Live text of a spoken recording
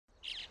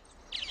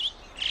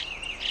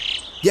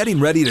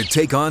Getting ready to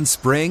take on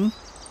spring?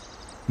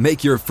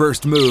 Make your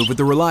first move with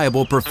the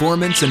reliable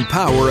performance and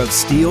power of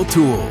Steel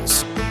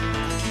tools.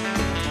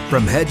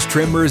 From hedge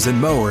trimmers and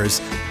mowers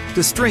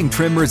to string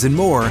trimmers and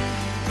more,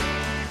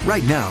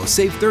 right now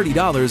save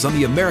 $30 on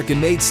the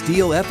American-made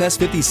Steel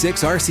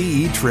FS56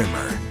 RCE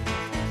trimmer.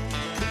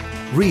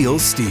 Real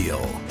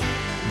Steel.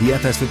 The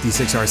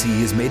FS56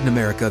 RCE is made in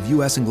America of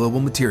U.S. and global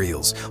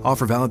materials.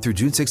 Offer valid through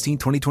June 16,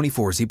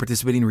 2024. See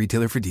participating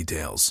retailer for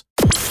details.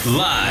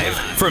 Live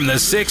from the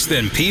 6th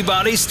and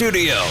Peabody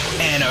Studio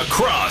and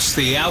across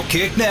the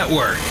Outkick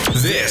Network,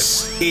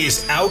 this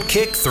is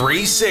Outkick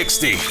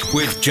 360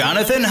 with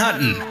Jonathan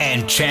Hutton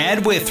and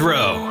Chad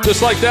Withrow.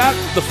 Just like that,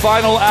 the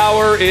final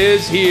hour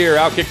is here.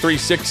 Outkick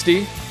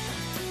 360,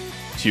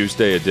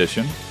 Tuesday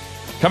edition.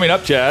 Coming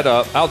up, Chad,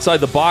 outside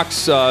the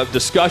box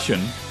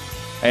discussion.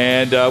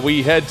 And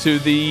we head to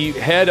the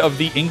head of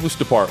the English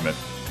department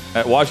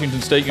at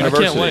Washington State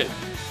University. I can't wait.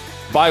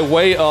 By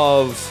way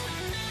of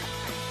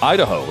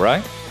Idaho,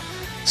 right?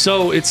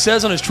 So it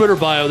says on his Twitter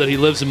bio that he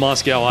lives in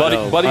Moscow,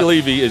 Idaho. Buddy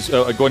Levy is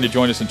going to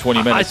join us in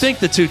 20 minutes. I think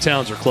the two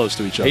towns are close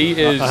to each other. He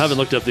is. I haven't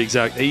looked up the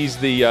exact He's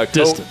the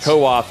distance.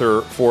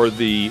 co-author for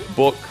the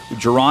book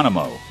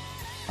Geronimo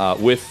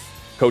with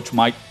Coach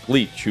Mike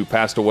Leach, who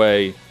passed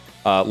away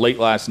late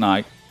last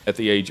night at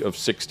the age of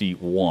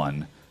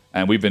 61.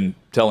 And we've been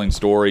telling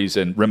stories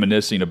and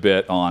reminiscing a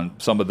bit on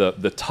some of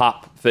the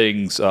top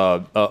things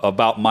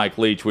about Mike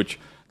Leach, which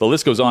the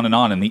list goes on.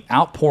 And the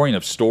outpouring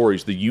of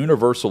stories, the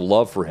universal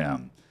love for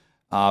him.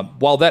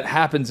 While that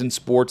happens in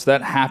sports,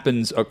 that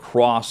happens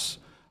across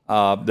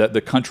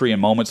the country in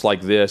moments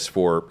like this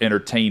for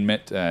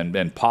entertainment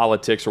and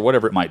politics or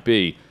whatever it might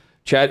be.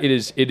 Chad,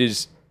 it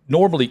is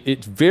normally,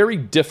 it's very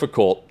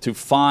difficult to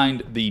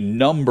find the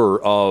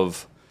number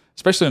of,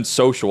 especially on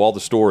social, all the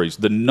stories,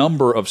 the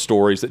number of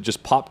stories that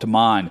just pop to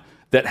mind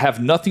that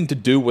have nothing to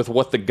do with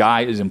what the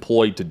guy is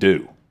employed to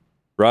do,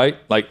 right?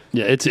 Like,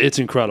 yeah, it's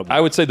incredible.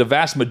 I would say the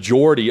vast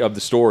majority of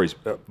the stories,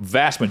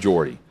 vast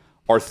majority,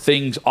 are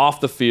things off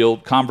the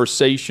field,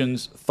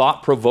 conversations,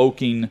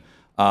 thought-provoking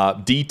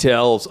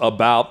details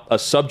about a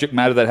subject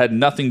matter that had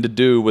nothing to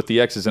do with the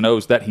X's and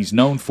O's that he's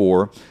known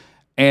for.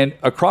 And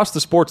across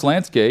the sports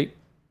landscape,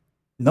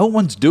 no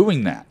one's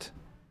doing that.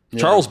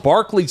 Yeah. Charles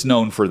Barkley's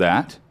known for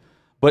that.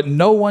 But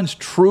no one's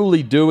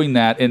truly doing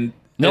that, and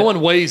no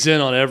one weighs in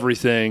on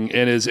everything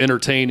and is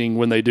entertaining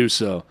when they do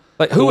so.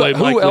 Like who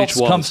else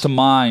comes to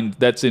mind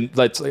that's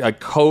a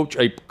coach,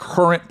 a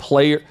current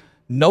player?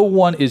 No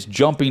one is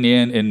jumping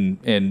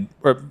in,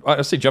 or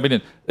I say jumping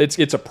in.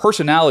 It's a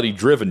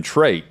personality-driven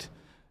trait,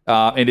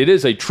 and it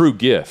is a true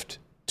gift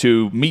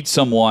to meet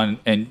someone,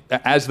 and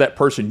as that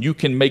person, you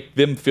can make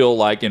them feel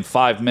like in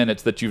 5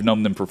 minutes that you've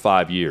known them for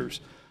 5 years.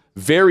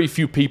 Very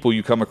few people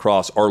you come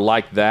across are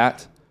like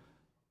that.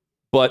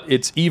 But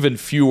it's even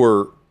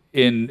fewer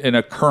in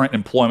a current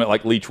employment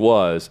like Leach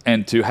was,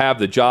 and to have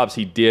the jobs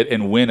he did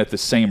and win at the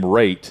same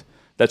rate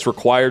that's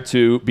required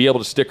to be able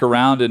to stick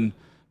around and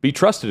be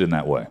trusted in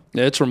that way.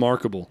 Yeah, it's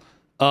remarkable.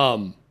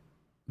 By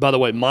the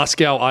way,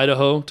 Moscow,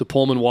 Idaho to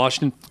Pullman,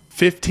 Washington,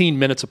 15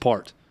 minutes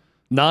apart.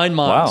 9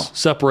 miles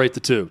separate the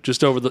two,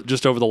 just over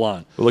the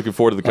line. We're looking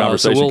forward to the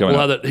conversation coming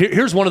up.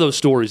 Here's one of those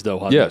stories, though,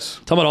 Hutton. Yes.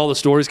 Talking about all the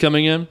stories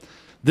coming in.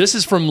 This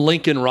is from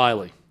Lincoln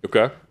Riley.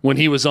 Okay. When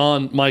he was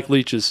on Mike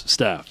Leach's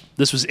staff.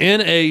 This was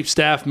in a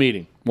staff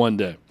meeting one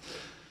day.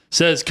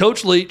 Says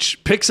Coach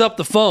Leach picks up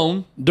the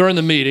phone during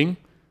the meeting.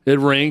 It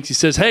rings. He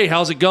says, "Hey,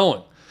 how's it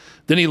going?"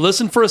 Then he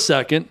listened for a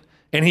second,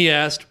 and he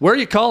asked, "Where are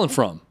you calling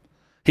from?"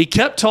 He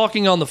kept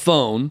talking on the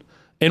phone,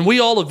 and we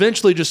all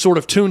eventually just sort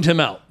of tuned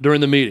him out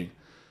during the meeting.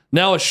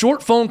 Now, a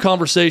short phone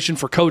conversation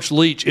for Coach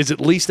Leach is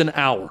at least an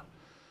hour.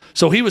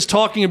 So he was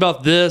talking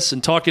about this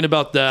and talking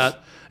about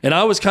that, and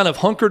I was kind of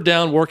hunkered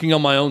down working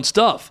on my own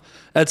stuff.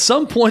 At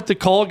some point, the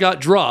call got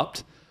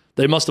dropped.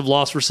 They must have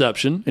lost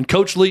reception. And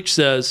Coach Leach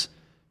says,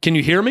 "Can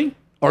you hear me?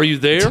 Are you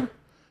there?"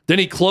 Then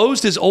he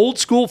closed his old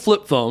school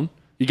flip phone.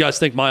 You guys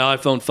think my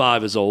iPhone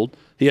 5 is old.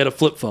 He had a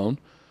flip phone.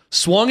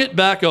 Swung it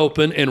back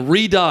open and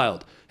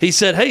redialed. He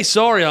said, "Hey,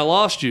 sorry, I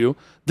lost you."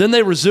 Then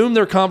they resumed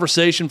their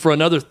conversation for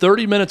another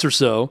 30 minutes or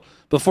so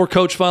before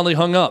Coach finally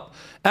hung up.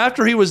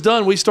 After he was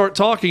done, we start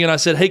talking, and I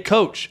said, "Hey,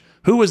 Coach,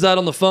 who was that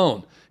on the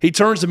phone?" He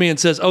turns to me and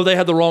says, "Oh, they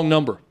had the wrong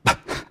number."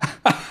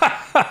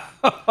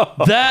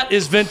 That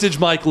is vintage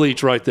Mike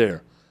Leach right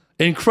there.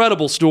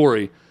 Incredible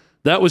story.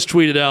 That was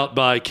tweeted out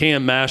by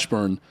Cam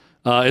Mashburn.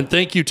 And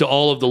thank you to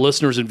all of the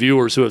listeners and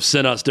viewers who have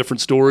sent us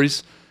different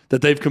stories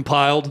that they've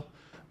compiled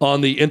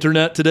on the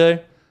internet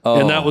today. Oh.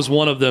 And that was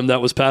one of them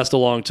that was passed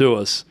along to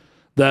us.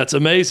 That's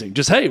amazing.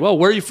 Just, hey, well,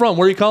 where are you from?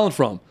 Where are you calling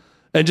from?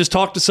 And just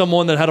talk to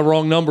someone that had a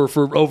wrong number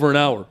for over an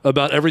hour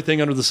about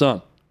everything under the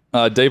sun.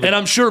 David, and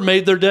I'm sure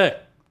made their day.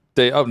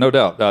 No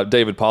doubt.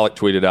 David Pollock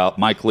tweeted out,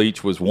 Mike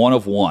Leach was one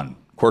of one.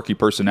 Quirky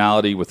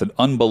personality with an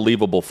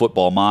unbelievable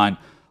football mind.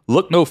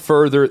 Look no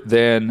further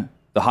than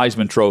the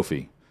Heisman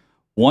Trophy.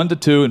 1 to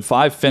 2 and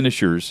 5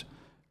 finishers.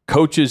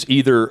 Coaches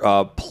either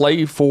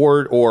play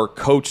for it or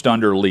coached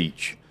under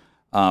Leach.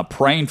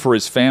 Praying for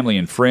his family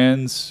and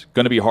friends.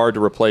 Going to be hard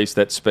to replace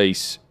that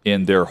space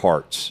in their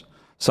hearts.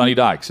 Sonny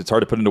Dykes. It's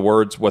hard to put into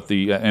words what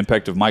the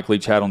impact of Mike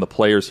Leach had on the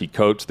players he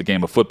coached, the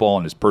game of football,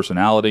 and his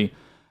personality.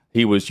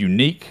 He was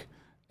unique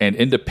and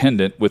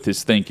independent with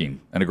his thinking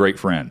and a great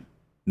friend.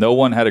 No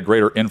one had a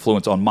greater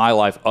influence on my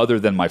life other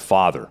than my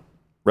father.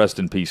 Rest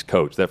in peace,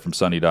 Coach. That from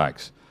Sonny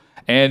Dykes.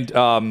 And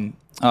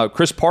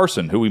Chris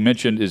Parson, who we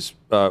mentioned is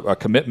a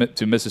commitment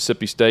to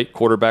Mississippi State,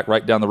 quarterback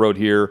right down the road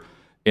here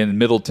in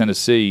Middle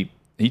Tennessee.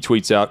 He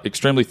tweets out,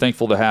 extremely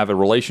thankful to have a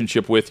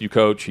relationship with you,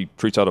 Coach. He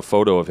tweets out a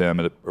photo of him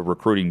at a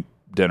recruiting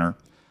dinner.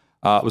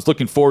 I was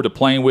looking forward to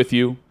playing with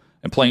you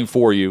and playing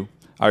for you.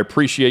 I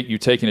appreciate you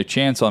taking a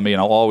chance on me,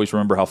 and I'll always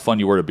remember how fun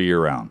you were to be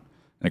around.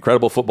 An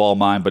incredible football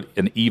mind, but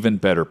an even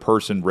better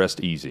person. Rest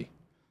easy.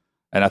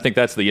 And I think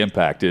that's the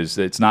impact, is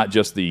it's not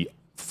just the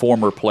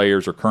former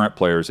players or current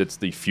players, it's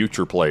the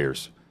future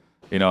players,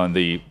 and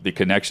the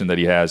connection that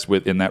he has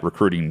in that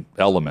recruiting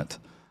element.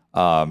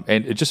 And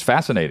it's just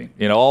fascinating,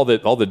 all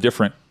the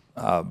different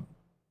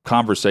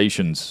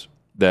conversations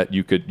that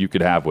you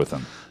could have with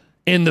him.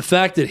 And the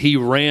fact that he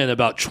ran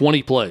about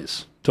 20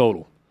 plays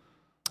total.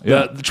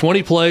 Yeah. The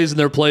 20 plays in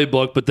their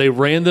playbook, but they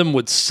ran them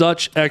with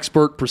such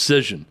expert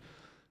precision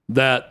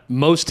that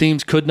most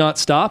teams could not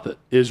stop it,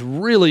 is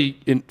really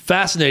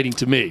fascinating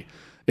to me.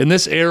 In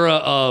this era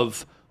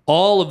of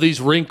all of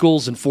these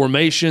wrinkles and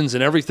formations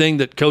and everything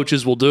that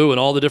coaches will do and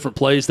all the different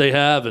plays they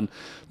have, and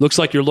looks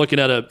like you're looking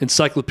at an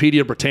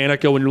Encyclopedia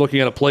Britannica when you're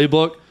looking at a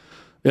playbook.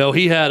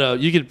 He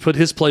had you could put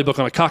his playbook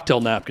on a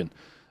cocktail napkin,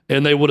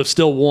 and they would have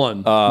still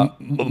won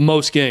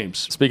most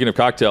games. Speaking of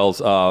cocktails,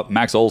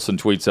 Max Olson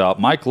tweets out,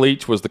 Mike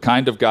Leach was the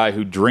kind of guy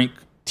who drank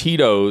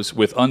Tito's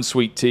with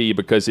unsweet tea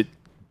because it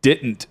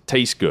didn't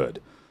taste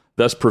good,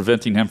 thus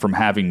preventing him from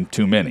having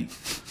too many.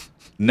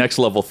 Next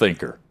level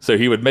thinker. So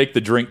he would make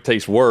the drink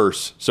taste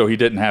worse so he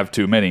didn't have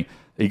too many.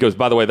 He goes,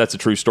 by the way, that's a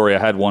true story. I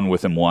had one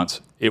with him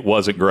once. It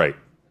wasn't great.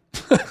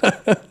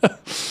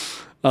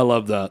 I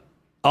love that.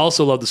 I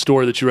also love the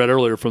story that you read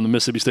earlier from the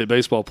Mississippi State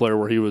baseball player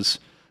where he was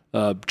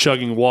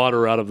chugging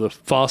water out of the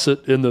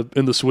faucet in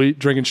the suite,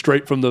 drinking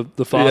straight from the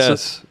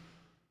faucet.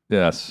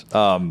 Yes.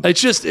 It's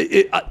just,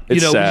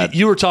 sad.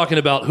 You were talking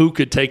about who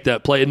could take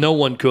that play, and no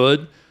one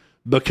could,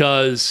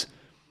 because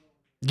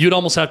you'd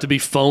almost have to be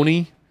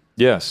phony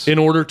in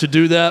order to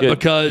do that,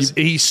 because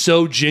he's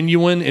so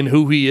genuine in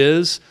who he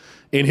is,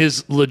 in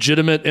his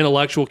legitimate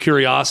intellectual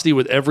curiosity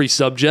with every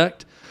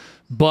subject.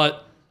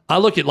 But I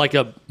look at like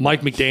a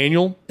Mike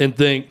McDaniel and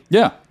think,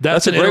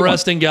 that's an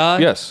interesting guy.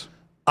 Yes.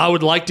 I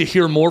would like to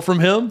hear more from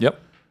him. Yep.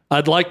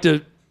 I'd like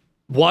to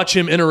watch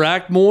him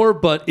interact more,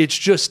 but it's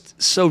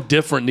just so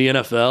different in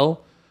the NFL.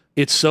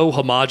 It's so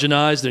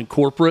homogenized and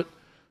corporate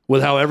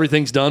with how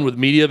everything's done with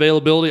media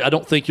availability. I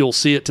don't think you'll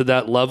see it to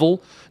that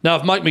level. Now,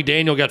 if Mike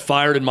McDaniel got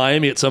fired in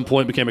Miami at some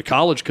point and became a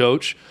college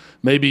coach,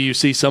 maybe you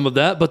see some of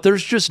that, but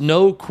there's just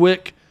no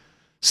quick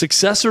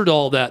successor to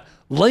all that.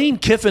 Lane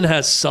Kiffin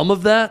has some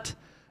of that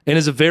and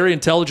is a very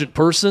intelligent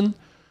person,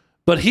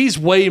 but he's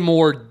way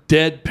more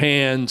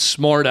deadpan,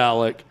 smart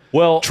aleck,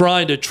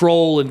 trying to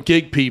troll and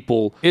gig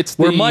people.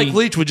 Where Mike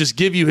Leach would just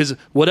give you his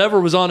whatever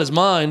was on his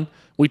mind.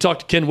 We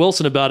talked to Ken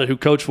Wilson about it, who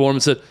coached for him,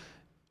 and said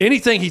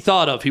anything he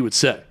thought of, he would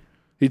say.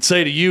 He'd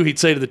say to you, he'd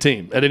say to the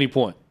team at any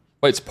point.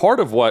 Well, it's part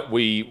of what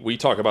we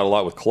talk about a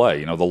lot with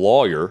Clay. The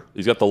lawyer.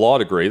 He's got the law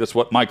degree. That's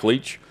what Mike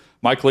Leach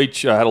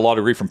had a law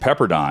degree from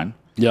Pepperdine.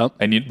 Yep.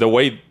 And the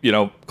way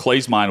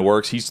Clay's mind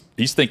works,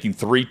 he's thinking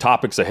 3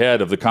 topics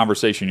ahead of the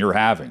conversation you're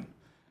having.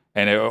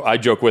 And I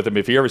joke with him,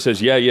 if he ever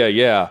says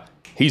yeah,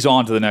 he's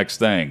on to the next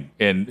thing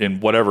in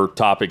whatever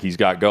topic he's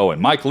got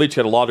going. Mike Leach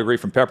had a law degree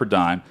from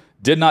Pepperdine,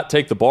 did not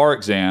take the bar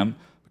exam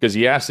because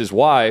he asked his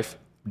wife,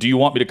 do you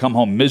want me to come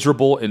home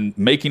miserable and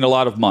making a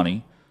lot of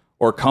money,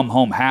 or come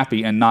home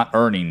happy and not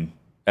earning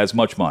as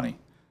much money?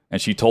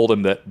 And she told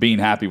him that being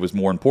happy was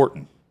more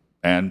important.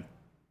 And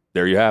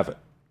there you have it.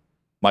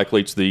 Mike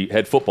Leach, the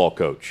head football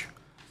coach,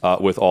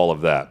 with all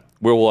of that.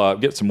 We'll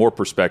get some more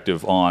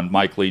perspective on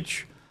Mike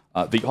Leach,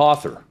 the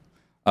author,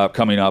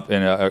 coming up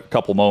in a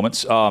couple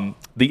moments. The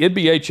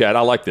NBA chat,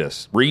 I like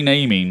this,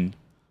 renaming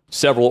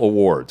several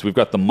awards. We've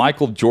got the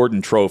Michael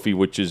Jordan Trophy,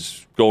 which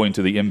is going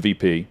to the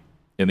MVP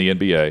in the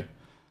NBA.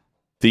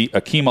 The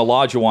Akeem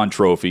Olajuwon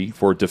Trophy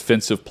for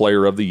Defensive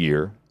Player of the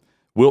Year.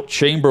 Wilt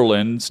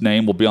Chamberlain's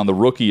name will be on the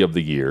Rookie of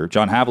the Year.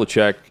 John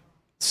Havlicek,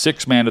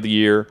 Sixth Man of the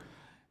Year.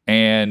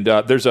 And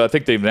I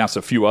think they've announced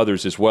a few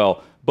others as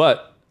well.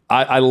 But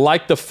I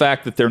like the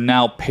fact that they're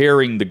now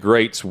pairing the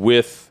greats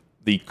with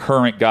the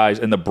current guys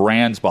and the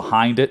brands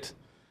behind it,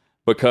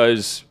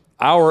 because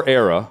our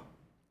era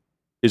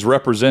is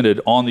represented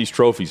on these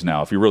trophies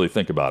now, if you really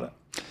think about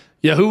it.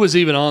 Yeah, who was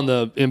even on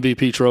the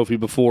MVP trophy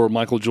before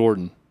Michael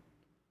Jordan?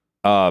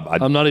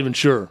 I'm not even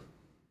sure.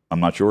 I'm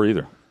not sure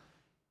either.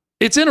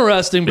 It's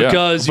interesting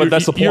because you're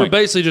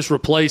basically just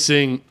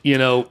replacing,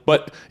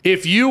 but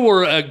if you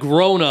were a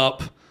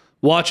grown-up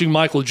watching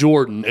Michael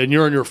Jordan and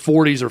you're in your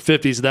 40s or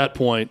 50s at that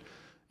point,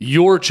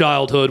 your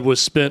childhood was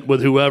spent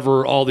with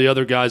whoever all the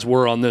other guys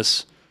were on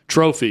this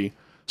trophy.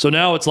 So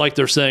now it's like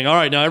they're saying, all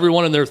right, now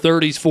everyone in their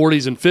 30s,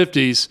 40s, and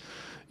 50s,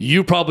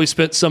 you probably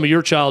spent some of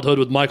your childhood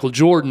with Michael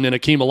Jordan and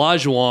Hakeem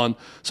Olajuwon.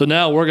 So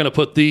now we're going to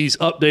put these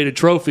updated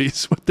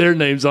trophies with their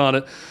names on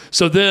it.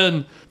 So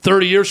then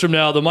 30 years from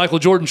now, the Michael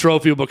Jordan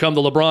trophy will become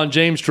the LeBron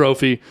James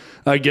trophy,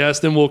 I guess.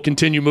 Then we'll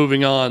continue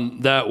moving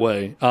on that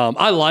way.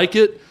 I like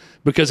it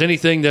because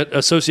anything that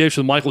associates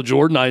with Michael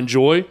Jordan, I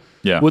enjoy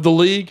with the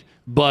league.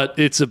 But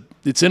it's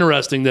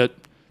interesting that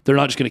they're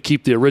not just going to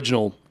keep the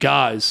original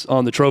guys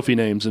on the trophy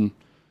names and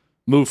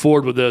move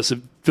forward with this. It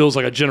feels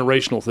like a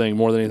generational thing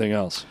more than anything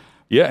else.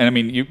 Yeah, and I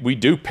mean, we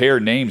do pair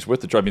names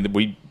with the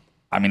trophy.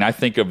 I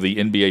think of the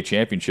NBA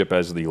championship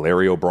as the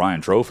Larry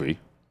O'Brien Trophy,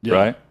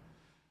 right?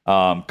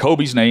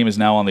 Kobe's name is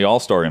now on the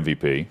All-Star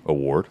MVP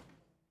award.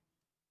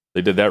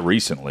 They did that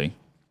recently.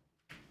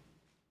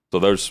 So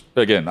there's,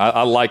 again,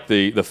 I like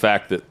the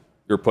fact that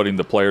you're putting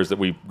the players that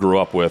we grew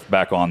up with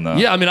back on the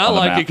I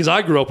like it because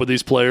I grew up with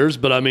these players.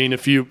 But, I mean,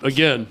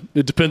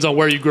 it depends on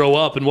where you grow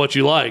up and what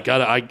you like.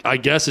 I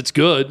guess it's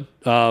good.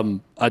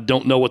 I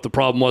don't know what the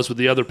problem was with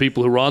the other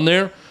people who were on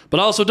there. But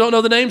I also don't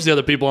know the names of the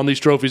other people on these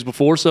trophies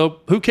before, so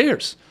who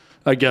cares,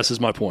 I guess is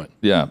my point.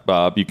 Yeah,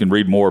 you can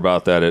read more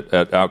about that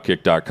at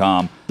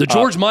Outkick.com. The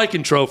George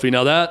Mikan Trophy,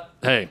 now that,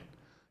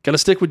 got to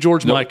stick with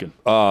George Mikan,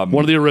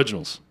 one of the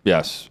originals.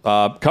 Yes.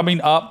 Coming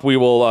up, we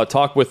will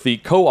talk with the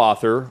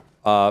co-author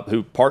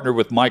who partnered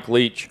with Mike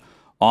Leach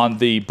on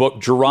the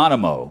book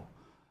Geronimo,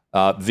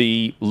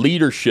 The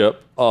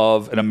Leadership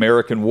of an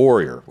American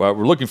Warrior. Well,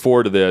 we're looking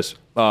forward to this.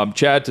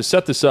 Chad, to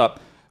set this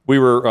up, we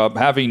were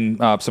having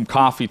some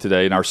coffee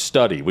today in our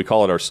study. We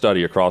call it our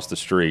study across the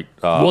street.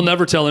 We'll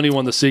never tell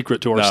anyone the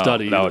secret to our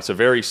study. No, it's a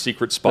very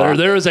secret spot.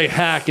 There is a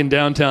hack in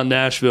downtown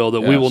Nashville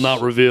that we will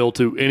not reveal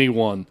to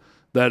anyone.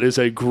 That is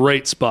a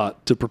great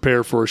spot to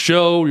prepare for a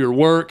show, your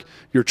work,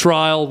 your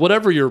trial,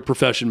 whatever your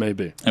profession may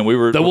be. And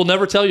we'll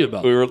never tell you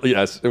about. We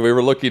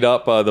were looking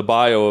up the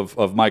bio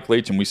of Mike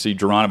Leach, and we see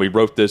Geronimo. He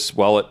wrote this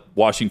while at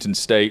Washington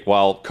State,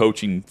 while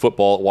coaching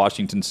football at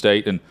Washington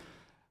State. And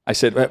I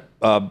said,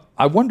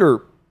 I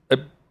wonder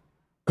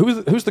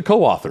who's the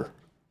co-author,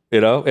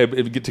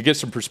 to get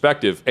some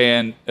perspective.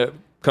 And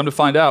come to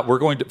find out, we're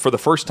going to, for the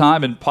first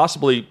time and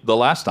possibly the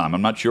last time,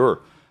 I'm not sure,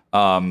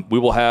 we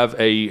will have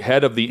a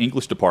head of the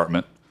English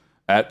department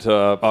at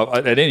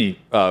any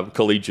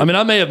collegiate. I mean,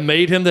 I may have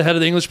made him the head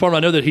of the English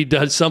department. I know that he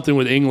does something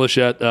with English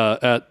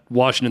at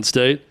Washington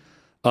State,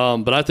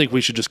 but I think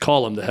we should just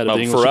call him the head of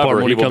the English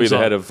department. He will be the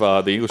head of the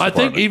English department. I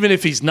think even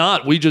if he's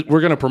not, we're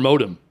going to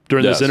promote him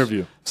during this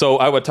interview. So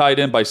I would tie it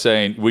in by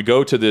saying we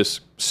go to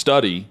this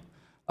study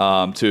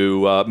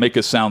to make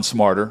us sound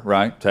smarter,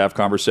 right? To have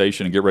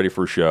conversation and get ready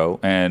for a show.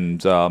 And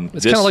it's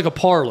kind of like a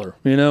parlor,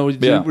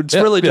 It's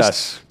really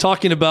just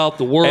talking about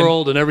the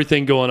world and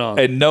everything going on.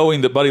 And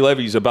knowing that Buddy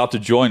Levy is about to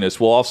join us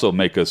will also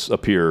make us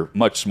appear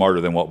much smarter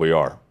than what we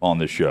are on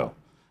this show,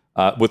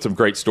 with some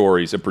great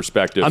stories and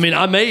perspective. I mean,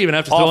 I may even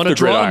have to throw in a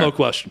Geronimo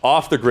question.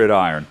 Off the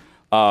gridiron.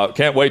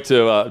 Can't wait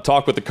to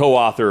talk with the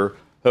co-author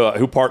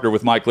who partnered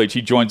with Mike Leach.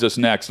 He joins us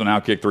next on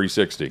Outkick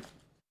 360.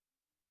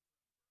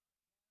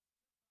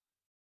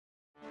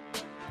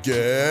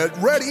 Get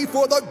ready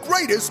for the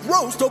greatest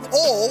roast of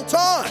all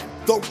time,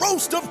 the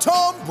Roast of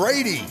Tom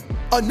Brady,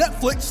 a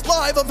Netflix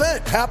live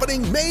event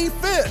happening May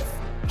 5th.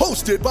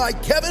 Hosted by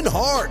Kevin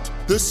Hart,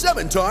 the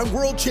 7-time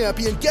world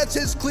champion gets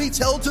his cleats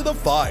held to the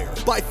fire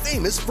by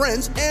famous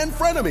friends and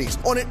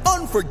frenemies on an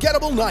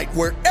unforgettable night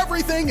where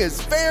everything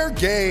is fair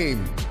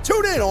game.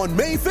 Tune in on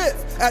May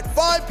 5th at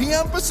 5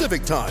 p.m.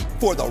 Pacific time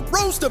for the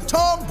Roast of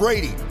Tom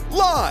Brady,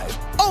 live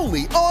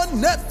only on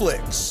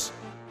Netflix.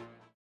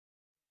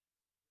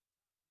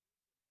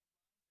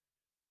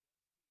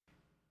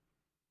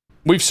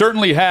 We've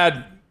certainly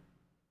had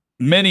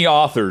many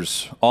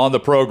authors on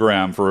the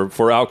program for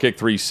Outkick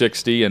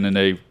 360 and in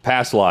a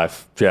past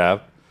life,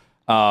 Chav,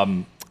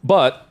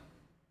 but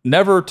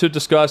never to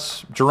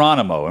discuss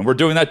Geronimo, and we're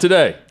doing that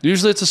today.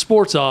 Usually it's a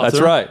sports author.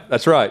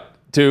 That's right.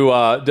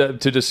 To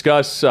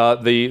discuss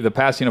the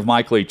passing of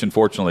Mike Leach,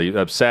 unfortunately.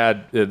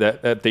 Sad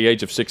that at the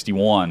age of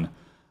 61,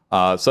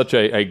 such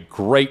a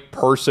great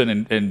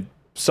person and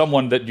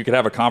someone that you could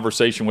have a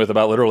conversation with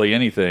about literally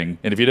anything,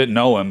 and if you didn't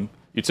know him,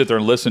 you'd sit there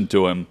and listen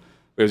to him,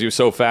 because he was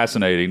so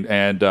fascinating.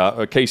 And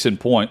a case in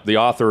point, the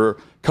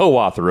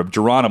co-author of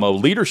Geronimo,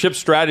 Leadership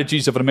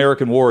Strategies of an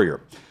American Warrior.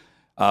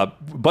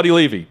 Buddy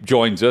Levy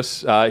joins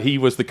us. He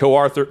was the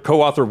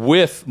co-author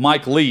with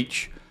Mike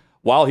Leach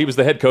while he was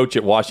the head coach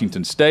at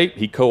Washington State.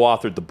 He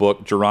co-authored the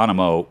book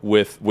Geronimo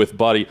with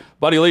Buddy.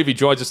 Buddy Levy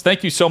joins us.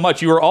 Thank you so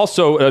much. You are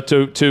also,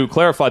 to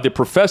clarify, the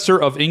professor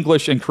of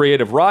English and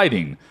creative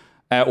writing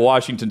at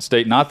Washington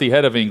State, not the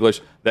head of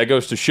English. That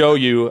goes to show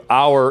you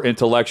our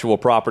intellectual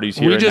properties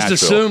here in Nashville. We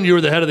just assumed you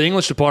were the head of the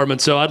English department,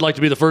 so I'd like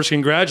to be the first to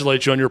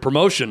congratulate you on your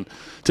promotion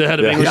to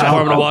head of English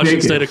department at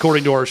Washington State,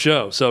 according to our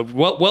show. So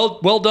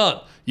well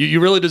done.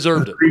 You really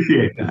deserved it.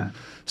 Appreciate that.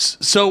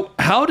 So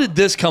how did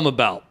this come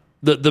about?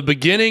 The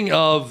beginning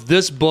of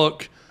this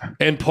book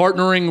and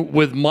partnering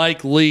with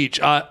Mike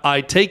Leach, I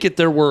take it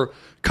there were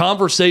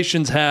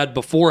conversations had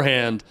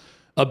beforehand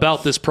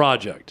about this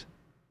project.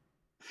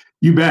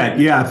 You bet.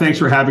 Yeah. Thanks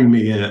for having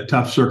me in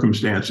tough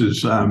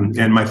circumstances.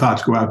 And my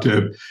thoughts go out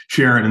to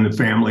Sharon and the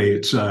family.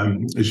 It's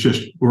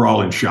just, we're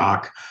all in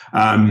shock.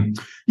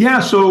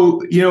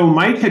 So,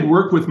 Mike had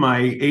worked with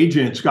my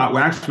agent, Scott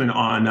Waxman,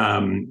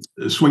 on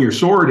Swing Your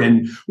Sword.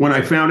 And when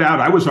I found out,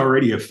 I was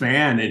already a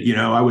fan, and,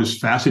 I was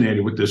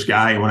fascinated with this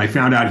guy. And when I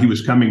found out he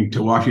was coming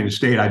to Washington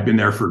State, I'd been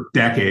there for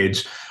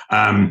decades.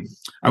 I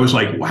was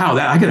like, wow,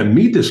 I got to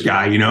meet this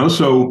guy,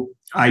 So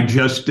I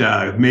just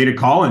made a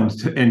call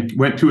and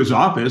went to his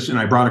office, and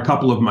I brought a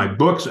couple of my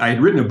books. I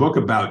had written a book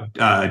about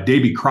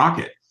Davy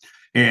Crockett,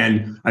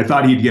 and I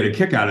thought he'd get a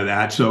kick out of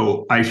that.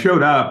 So I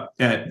showed up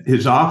at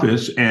his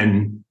office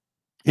and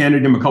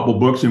handed him a couple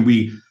books, and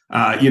we,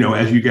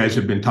 as you guys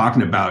have been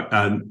talking about,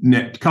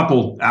 a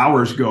couple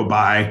hours go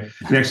by.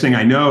 Next thing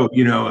I know,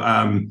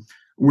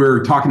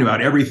 we're talking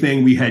about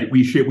everything.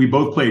 We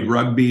both played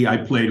rugby. I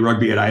played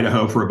rugby at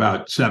Idaho for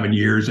about 7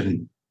 years,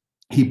 and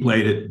he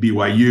played at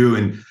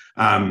BYU.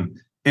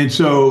 And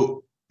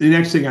so the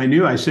next thing I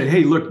knew, I said,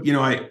 hey, look,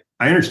 I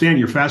understand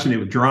you're fascinated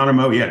with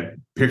Geronimo. He had a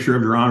picture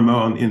of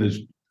Geronimo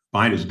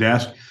behind his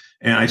desk.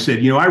 And I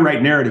said, I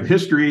write narrative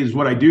history is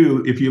what I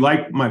do. If you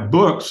like my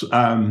books,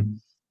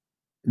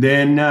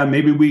 then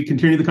maybe we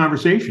continue the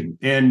conversation.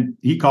 And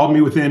he called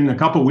me within a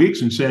couple of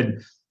weeks and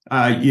said,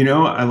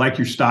 I like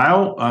your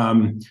style.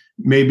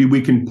 Maybe we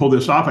can pull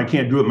this off. I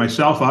can't do it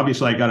myself.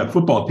 Obviously, I got a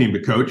football team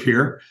to coach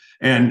here.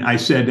 And I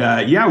said,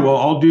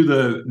 I'll do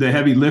the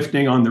heavy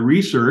lifting on the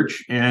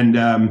research,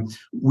 and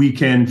we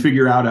can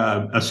figure out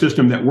a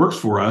system that works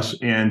for us.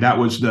 And that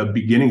was the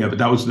beginning of it.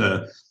 That was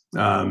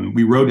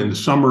we wrote in the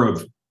summer of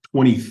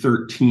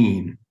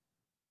 2013.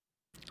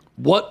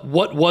 What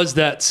was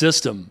that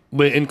system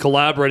in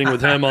collaborating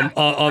with him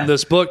on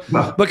this book?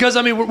 Because,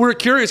 we're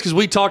curious because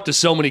we talk to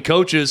so many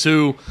coaches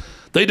who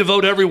they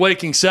devote every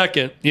waking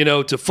second,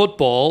 to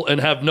football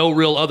and have no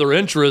real other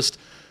interest.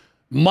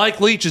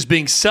 Mike Leach is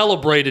being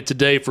celebrated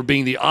today for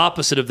being the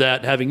opposite of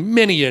that and having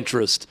many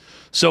interests.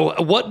 So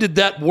what did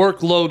that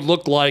workload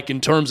look like in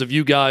terms of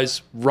you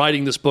guys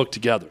writing this book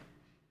together?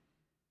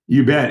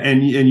 You bet.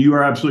 And you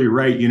are absolutely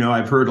right.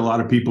 I've heard a lot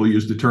of people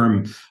use the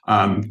term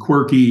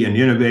quirky and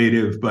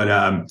innovative,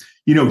 but,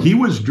 he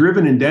was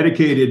driven and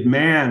dedicated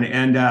man.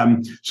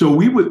 And so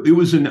it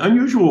was an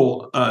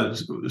unusual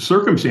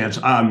circumstance.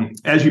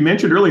 As you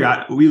mentioned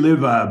earlier, we live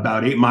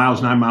about 9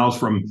 miles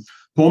from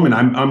Pullman.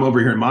 I'm over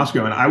here in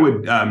Moscow, and I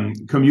would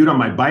commute on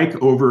my bike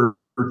over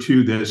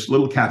to this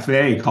little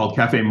cafe called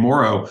Cafe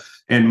Moro,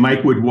 and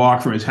Mike would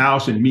walk from his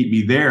house and meet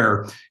me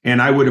there,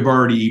 and I would have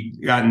already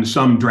gotten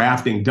some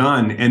drafting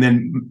done, and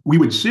then we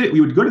would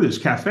go to this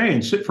cafe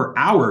and sit for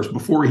hours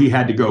before he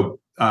had to go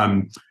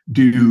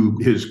do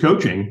his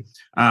coaching.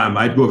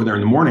 I'd go over there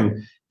in the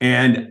morning,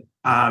 and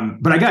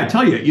but I got to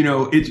tell you,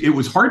 it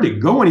was hard to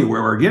go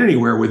anywhere or get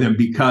anywhere with him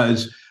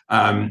because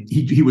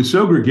he was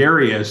so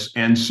gregarious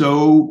and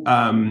so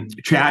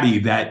chatty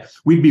that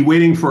we'd be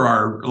waiting for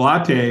our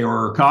latte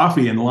or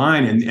coffee in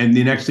line. And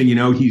the next thing you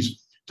know, he's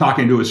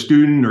talking to a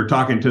student or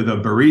talking to the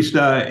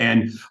barista.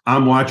 And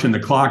I'm watching the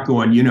clock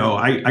going,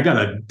 I got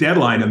a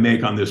deadline to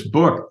make on this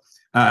book.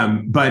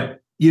 But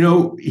he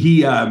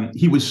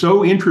was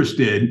so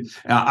interested.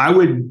 I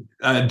would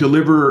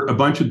deliver a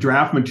bunch of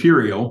draft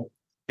material,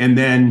 and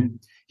then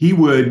he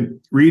would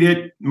read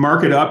it,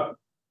 mark it up,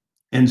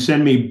 and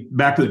send me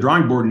back to the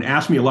drawing board and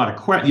ask me a lot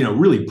of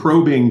really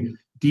probing,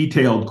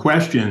 detailed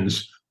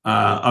questions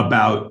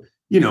about,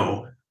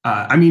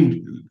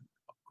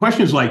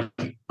 questions like,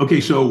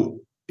 okay, so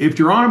if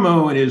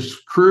Geronimo and his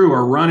crew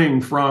are running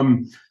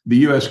from the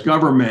U.S.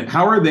 government,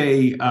 how are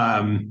they,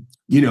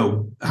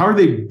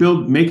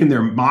 making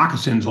their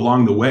moccasins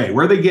along the way?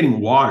 Where are they getting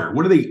water?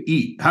 What do they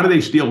eat? How do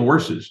they steal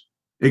horses?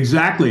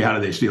 Exactly how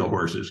do they steal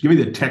horses? Give me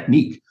the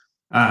technique.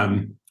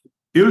 It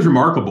was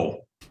remarkable.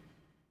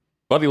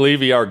 Buddy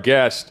Levy, our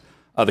guest,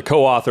 the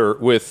co-author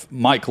with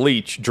Mike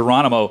Leach,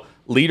 Geronimo,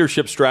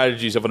 Leadership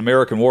Strategies of an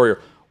American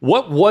Warrior.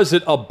 What was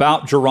it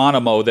about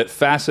Geronimo that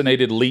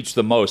fascinated Leach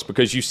the most?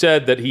 Because you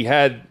said that he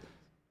had,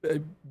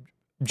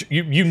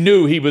 you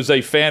knew he was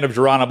a fan of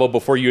Geronimo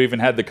before you even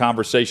had the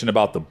conversation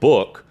about the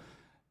book.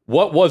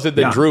 What was it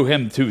that drew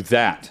him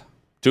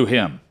to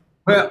him?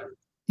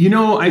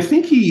 Well, I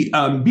think he,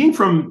 being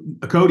from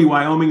Cody,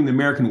 Wyoming, the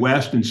American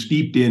West, and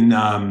steeped in,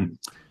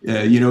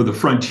 the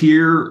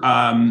frontier,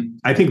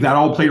 I think that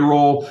all played a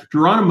role.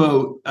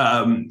 Geronimo,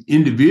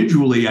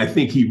 individually, I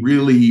think he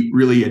really,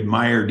 really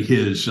admired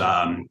his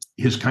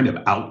kind of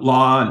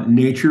outlaw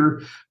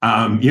nature.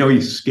 He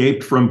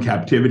escaped from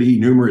captivity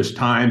numerous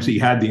times. He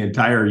had the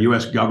entire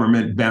U.S.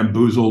 government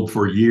bamboozled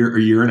for a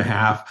year and a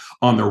half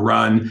on the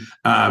run.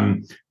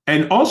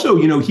 And also,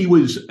 he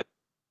was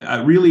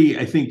really,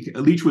 I think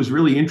Leach was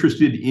really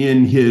interested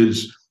in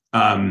his,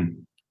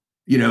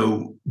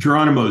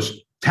 Geronimo's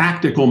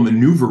tactical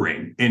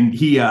maneuvering. And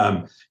he,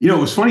 it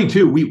was funny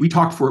too. We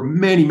talked for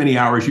many, many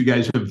hours. You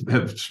guys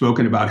have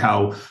spoken about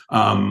how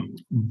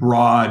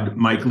broad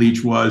Mike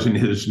Leach was in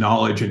his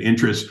knowledge and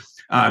interest.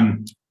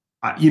 In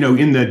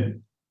the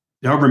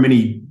however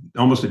many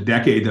almost a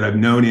decade that I've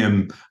known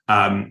him,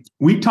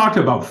 we talked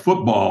about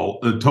football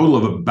a total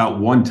of about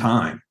one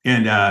time.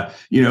 And,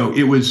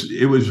 it was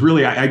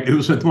really, it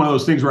was one of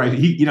those things where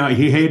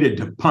he hated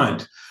to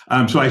punt.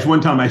 So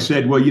one time I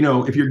said, well,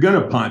 if you're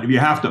going to punt, if you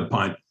have to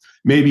punt,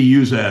 maybe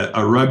use a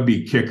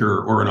rugby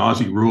kicker or an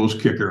Aussie rules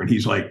kicker. And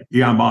he's like,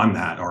 yeah, I'm on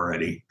that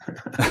already.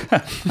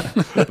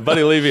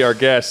 Buddy Levy, our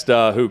guest,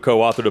 who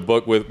co-authored a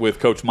book with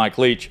Coach Mike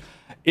Leach.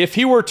 If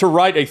he were to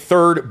write a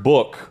third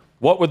book,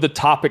 what would the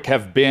topic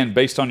have been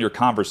based on your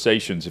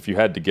conversations, if you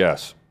had to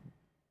guess?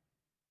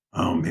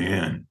 Oh,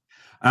 man.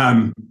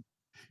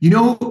 He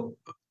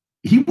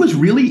was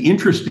really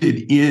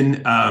interested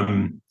in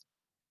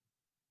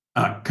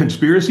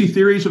conspiracy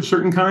theories of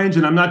certain kinds.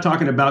 And I'm not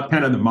talking about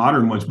kind of the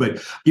modern ones,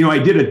 but, I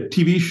did a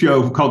TV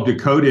show called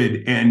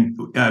Decoded, and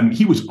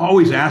he was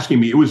always asking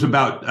me, it was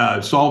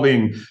about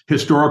solving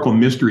historical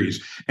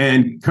mysteries.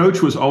 And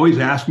Coach was always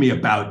asking me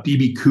about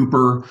D.B.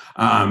 Cooper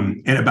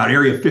and about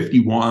Area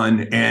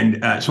 51.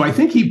 And so I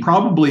think he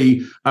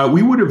probably,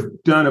 we would have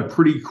done a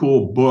pretty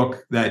cool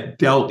book that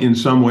dealt in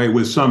some way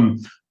with some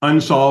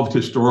unsolved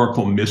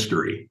historical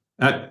mystery.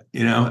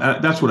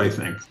 That's what I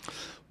think.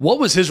 What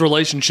was his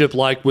relationship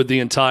like with the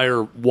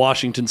entire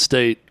Washington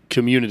State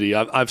community?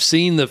 I've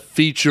seen the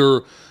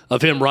feature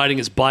of him riding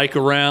his bike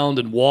around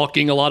and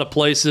walking a lot of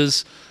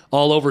places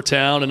all over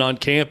town and on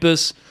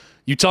campus.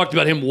 You talked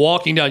about him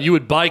walking down. You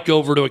would bike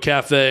over to a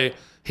cafe.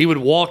 He would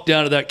walk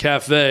down to that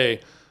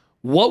cafe.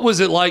 What was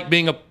it like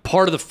being a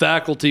part of the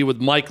faculty with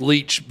Mike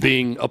Leach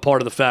being a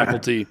part of the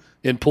faculty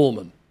in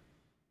Pullman?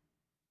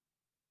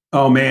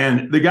 Oh,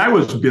 man, the guy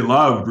was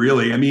beloved,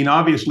 really. I mean,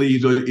 obviously,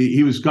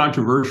 he was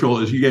controversial.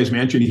 As you guys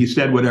mentioned, he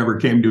said whatever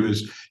came to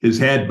his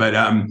head. But,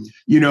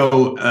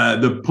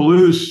 the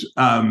Palouse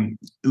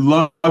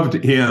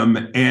loved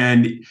him,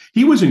 and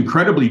he was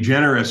incredibly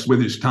generous with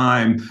his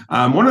time.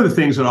 One of the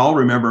things that I'll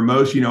remember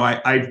most,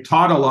 I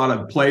taught a lot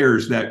of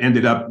players that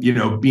ended up,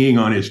 being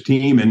on his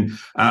team. And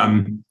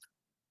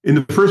in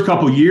the first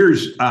couple of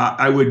years,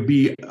 I would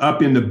be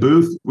up in the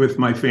booth with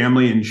my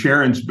family in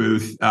Sharon's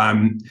booth.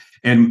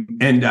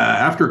 And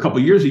after a couple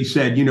of years, he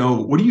said,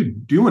 what are you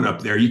doing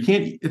up there? You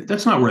can't,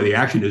 that's not where the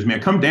action is,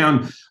 man. Come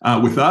down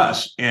with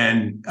us.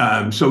 And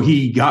so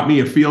he got me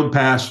a field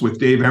pass with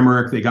Dave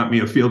Emmerich. They got me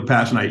a field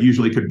pass, and I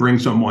usually could bring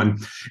someone.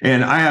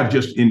 And I have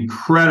just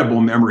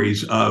incredible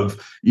memories of,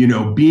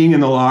 being in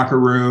the locker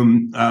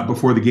room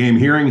before the game,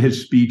 hearing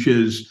his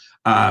speeches,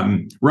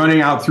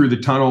 running out through the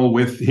tunnel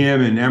with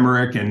him and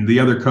Emmerich and the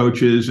other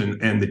coaches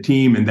and the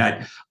team, and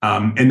that,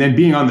 and then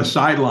being on the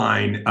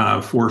sideline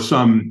for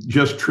some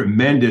just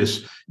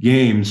tremendous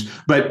games.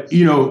 But,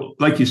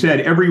 like you said,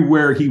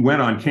 everywhere he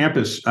went on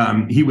campus,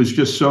 he was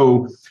just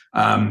so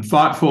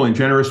thoughtful and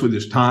generous with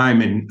his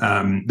time.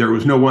 And there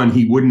was no one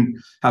he wouldn't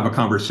have a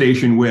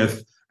conversation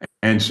with.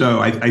 And so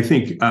I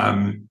think,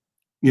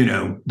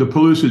 the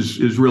Palouse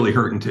is really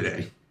hurting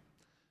today.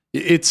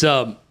 It's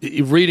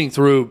reading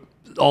through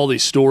all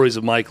these stories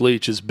of Mike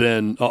Leach has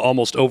been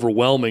almost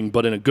overwhelming,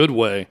 but in a good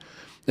way.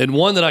 And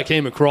one that I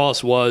came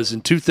across was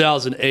in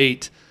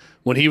 2008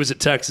 when he was at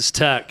Texas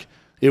Tech.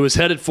 It was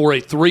headed for a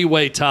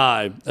three-way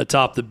tie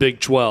atop the Big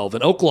 12.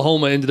 And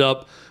Oklahoma ended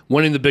up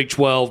winning the Big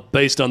 12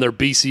 based on their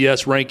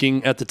BCS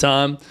ranking at the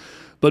time.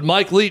 But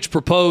Mike Leach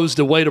proposed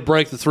a way to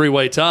break the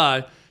three-way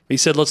tie. He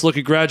said, let's look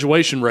at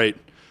graduation rate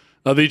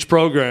of each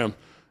program.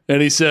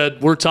 And he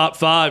said, we're top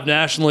 5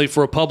 nationally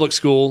for a public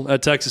school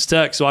at Texas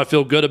Tech, so I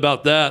feel good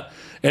about that.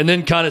 And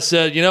then kind of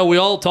said, we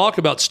all talk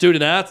about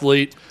student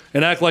athlete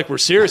and act like we're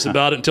serious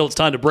about it until it's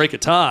time to break a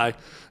tie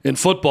in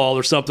football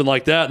or something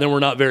like that, and then we're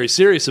not very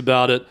serious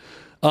about it.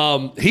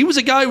 He was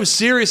a guy who was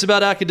serious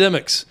about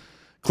academics.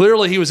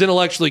 Clearly he was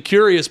intellectually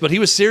curious, but he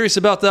was serious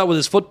about that with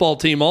his football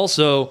team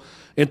also.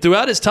 And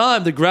throughout his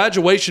time, the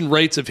graduation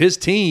rates of his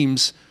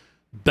teams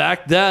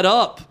backed that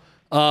up.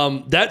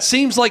 That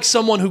seems like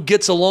someone who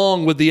gets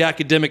along with the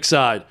academic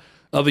side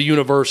of a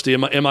university.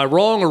 Am I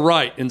wrong or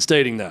right in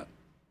stating that?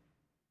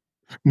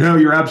 No,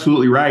 you're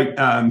absolutely right.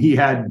 He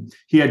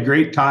had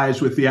great ties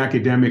with the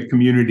academic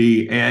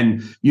community.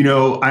 And,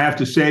 I have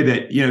to say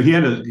that, he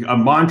had a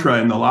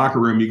mantra in the locker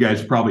room. You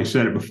guys probably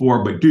said it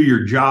before, but do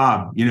your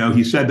job.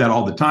 He said that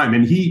all the time.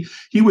 And he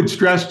would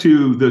stress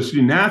to the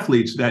student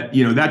athletes that,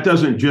 that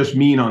doesn't just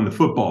mean on the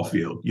football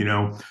field.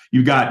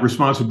 You've got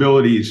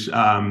responsibilities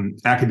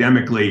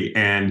academically,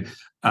 and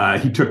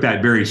he took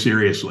that very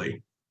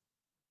seriously.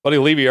 Buddy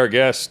Levy, our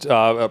guest,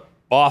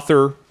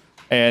 author,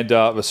 and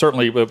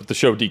certainly with the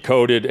show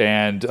Decoded,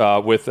 and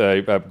with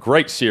a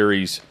great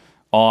series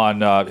on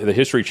the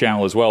History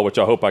Channel as well, which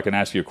I hope I can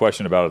ask you a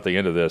question about at the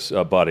end of this,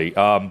 buddy.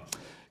 Can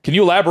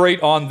you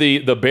elaborate on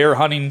the bear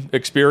hunting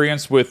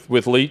experience with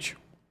Leach,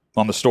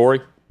 on the story?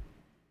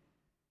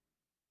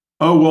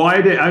 Oh, well, I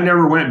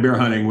never went bear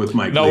hunting with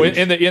Mike Leach. No,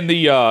 in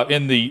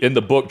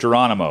the book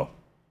Geronimo.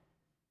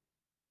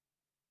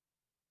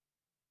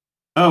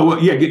 Oh,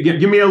 well, yeah.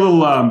 Give me a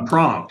little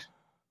prompt.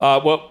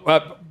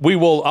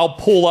 I'll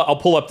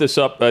pull up this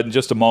up in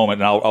just a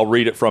moment, and I'll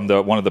read it from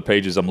one of the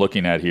pages I'm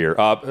looking at here.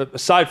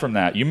 Aside from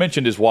that, you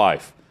mentioned his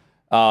wife.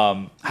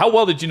 How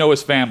well did you know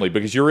his family?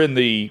 Because you're in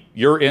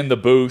the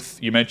booth.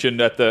 You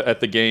mentioned at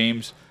the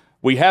games.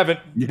 We haven't.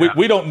 Yeah.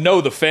 We don't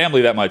know the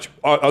family that much.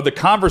 Are the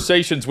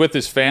conversations with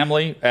his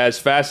family as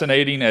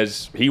fascinating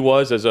as he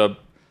was as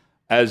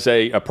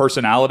a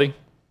personality?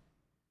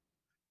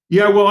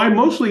 Yeah, well, I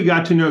mostly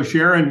got to know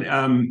Sharon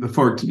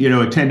for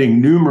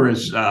attending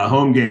numerous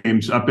home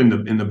games up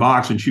in the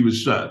box, and she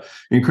was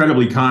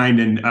incredibly kind.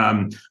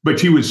 And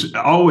but she was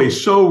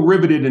always so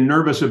riveted and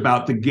nervous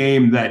about the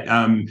game that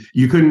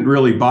you couldn't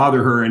really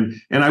bother her. And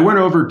I went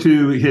over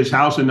to his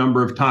house a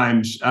number of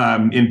times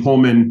in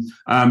Pullman,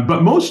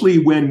 but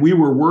mostly when we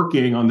were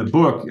working on the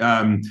book,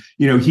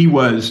 he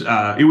was.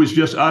 It was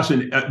just us,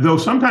 and though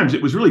sometimes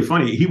it was really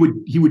funny, he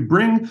would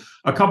bring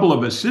a couple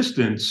of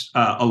assistants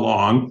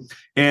along.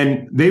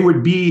 And they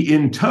would be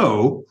in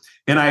tow.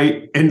 And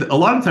a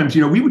lot of times,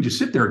 we would just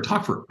sit there and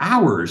talk for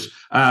hours.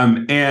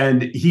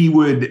 And he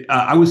would,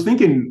 I was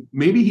thinking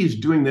maybe he's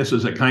doing this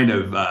as a kind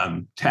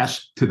of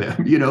test to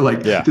them,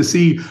 to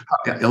see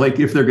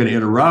if they're going to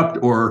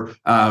interrupt or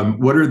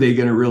what are they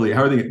going to really,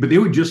 how are they, but they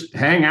would just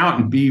hang out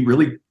and be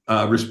really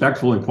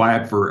respectful and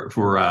quiet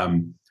for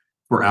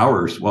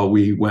hours while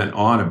we went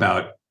on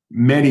about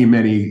many,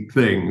 many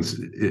things,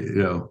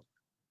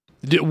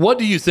 What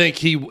do you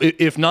think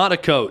if not a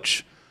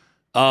coach,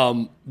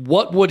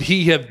 what would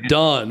he have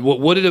done?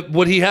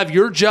 Would he have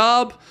your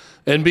job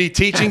and be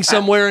teaching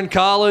somewhere in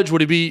college?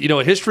 Would he be,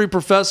 a history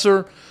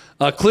professor?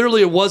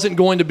 Clearly it wasn't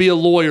going to be a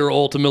lawyer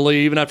ultimately,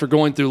 even after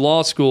going through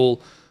law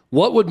school.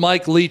 What would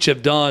Mike Leach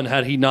have done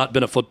had he not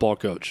been a football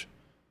coach?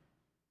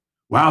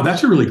 Wow,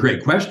 that's a really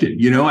great question.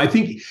 I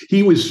think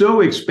he was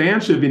so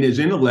expansive in his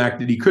intellect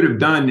that he could have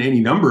done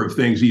any number of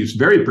things. He was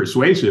very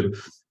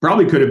persuasive.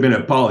 Probably could have been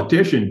a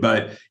politician,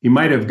 but he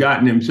might have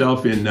gotten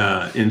himself in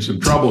some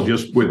trouble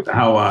just with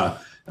how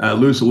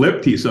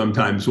loose-lipped he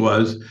sometimes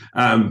was.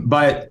 Listen,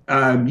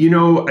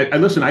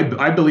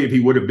 I believe he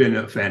would have been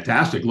a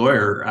fantastic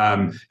lawyer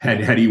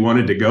had he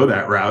wanted to go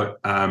that route.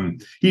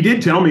 He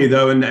did tell me,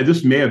 though, and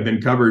this may have been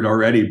covered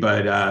already,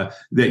 but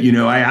that,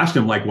 I asked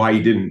him why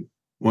he didn't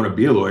want to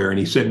be a lawyer. And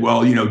he said,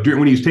 well,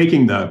 when he's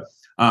taking some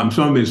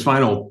of his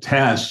final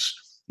tests,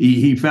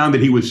 he found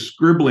that he was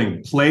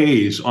scribbling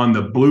plays on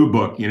the blue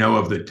book,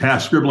 of the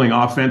test, scribbling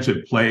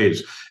offensive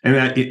plays. And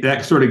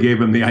that sort of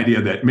gave him the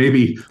idea that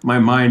maybe my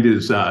mind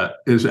is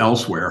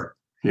elsewhere,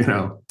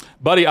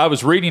 Buddy, I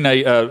was reading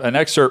an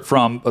excerpt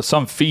from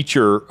some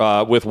feature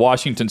with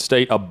Washington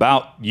State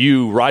about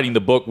you writing the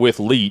book with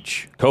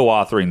Leach,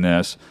 co-authoring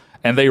this.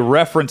 And they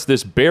referenced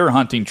this bear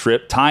hunting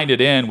trip, tying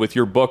it in with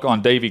your book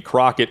on Davy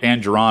Crockett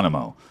and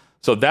Geronimo.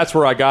 So that's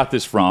where I got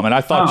this from, and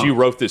I thought you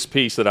wrote this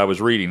piece that I was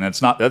reading.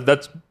 That's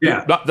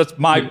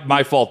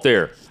my fault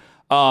there.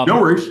 No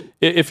worries.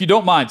 If you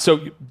don't mind, so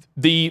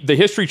the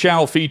History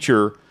Channel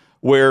feature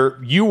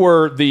where you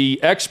were the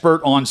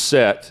expert on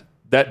set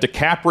that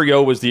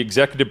DiCaprio was the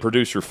executive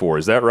producer for,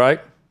 is that right?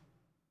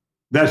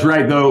 That's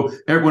right. Though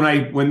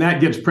when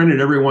that gets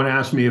printed, everyone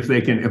asks me if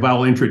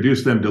I'll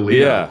introduce them to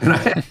Leo.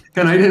 Yeah.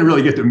 And I didn't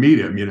really get to meet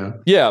him,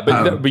 Yeah,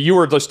 but you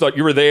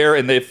were there,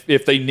 and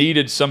if they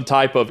needed some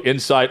type of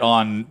insight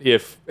on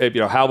if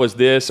how was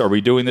this? Are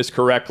we doing this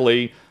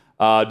correctly?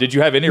 Did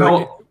you have any?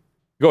 Go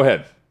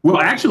ahead. Well,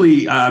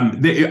 actually,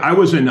 I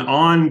was an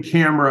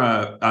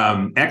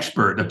on-camera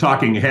expert, a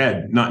talking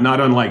head, not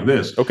unlike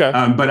this. Okay.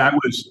 But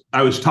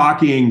I was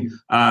talking.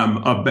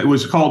 It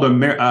was called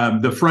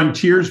The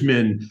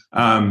Frontiersmen.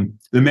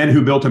 The Men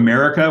Who Built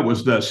America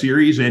was the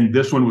series, and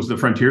this one was The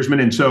Frontiersmen.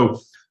 And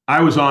so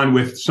I was on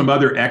with some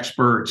other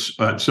experts,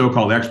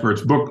 so-called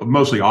experts,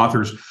 mostly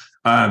authors,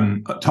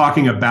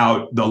 talking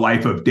about the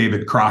life of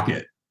David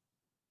Crockett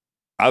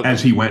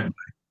as he went.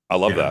 I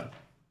love that.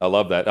 I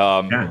love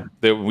that.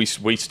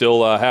 We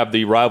still have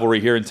the rivalry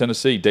here in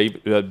Tennessee.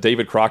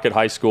 David Crockett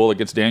High School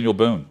against Daniel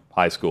Boone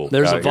High School.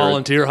 There's a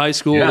volunteer high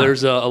school. Yeah.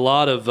 There's a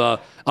lot of.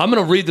 I'm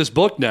going to read this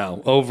book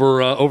now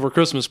over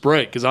Christmas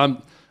break because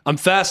I'm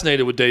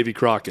fascinated with Davy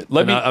Crockett.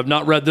 I've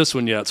not read this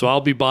one yet, so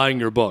I'll be buying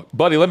your book,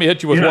 buddy. Let me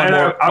hit you with one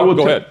more. I will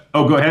go ahead.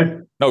 Oh, go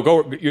ahead. No,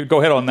 go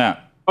ahead on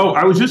that. Oh,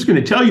 I was just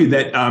going to tell you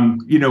that,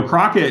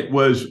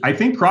 I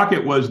think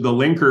Crockett was the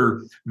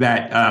linker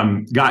that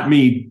got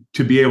me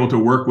to be able to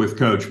work with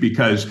Coach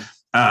because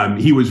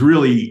he was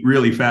really,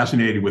 really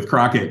fascinated with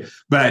Crockett.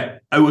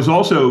 But it was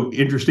also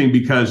interesting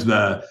because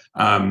the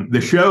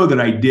show that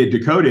I did,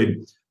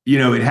 Decoded,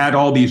 it had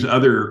all these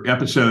other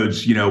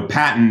episodes,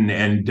 Patton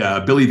and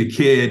Billy the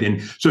Kid.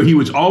 And so he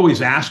was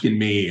always asking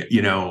me,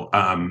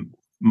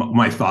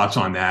 my thoughts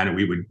on that, and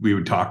we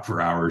would talk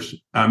for hours.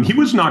 He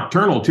was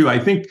nocturnal too. I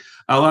think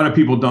a lot of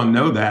people don't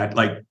know that.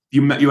 Like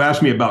you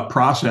asked me about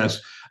process.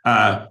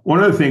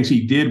 One of the things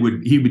he did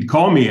he would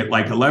call me at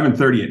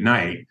 11:30 at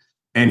night,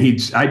 and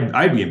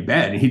I'd be in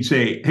bed, and he'd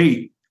say,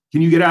 "Hey,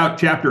 can you get out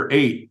chapter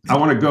 8? I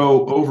want to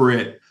go over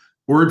it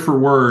word for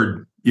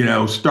word,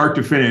 start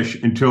to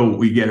finish until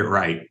we get it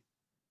right."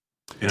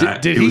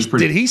 Did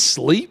he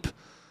sleep?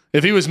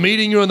 If he was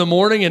meeting you in the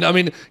morning,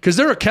 and because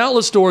there are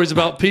countless stories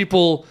about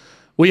people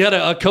We had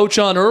a coach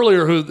on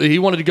earlier who he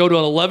wanted to go to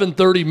an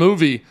 11:30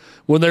 movie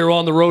when they were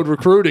on the road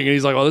recruiting, and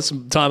he's like, "Well, this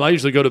is the time I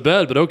usually go to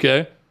bed, but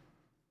okay."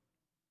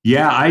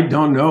 Yeah, I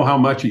don't know how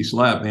much he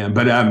slept, man,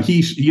 but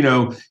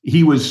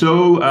he was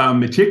so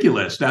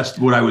meticulous. That's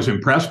what I was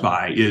impressed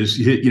by.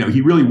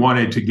 He really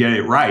wanted to get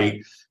it right,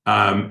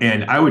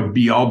 and I would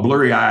be all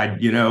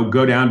blurry-eyed,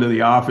 go down to the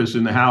office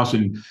in the house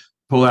and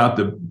pull out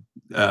the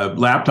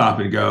laptop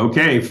and go,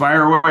 "Okay,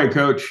 fire away,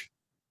 coach."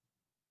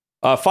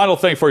 Final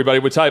thing for you, buddy.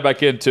 We'll tie it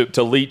back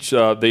into Leach.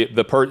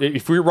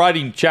 If we're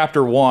writing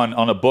chapter 1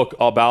 on a book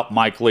about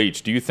Mike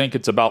Leach, do you think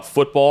it's about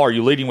football? Are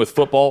you leading with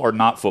football or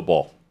not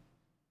football?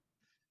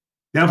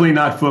 Definitely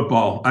not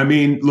football. I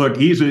mean, look,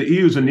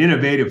 he was an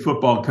innovative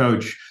football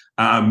coach.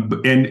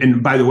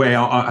 And by the way,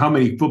 how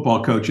many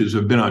football coaches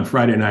have been on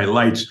Friday Night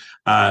Lights?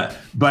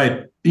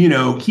 But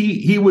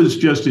he was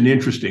just an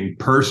interesting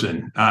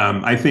person.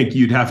 I think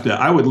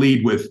I would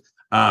lead with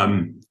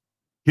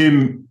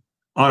him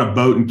on a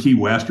boat in Key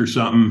West or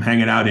something,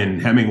 hanging out in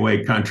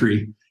Hemingway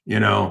country,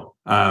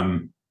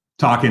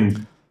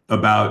 talking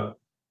about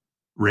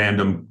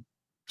random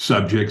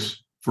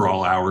subjects for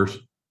all hours.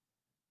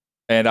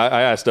 And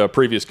I asked a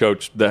previous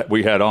coach that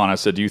we had on, I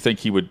said,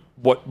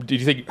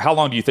 how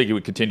long do you think he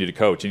would continue to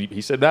coach? And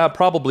he said,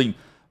 probably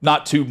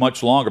not too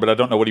much longer, but I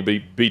don't know what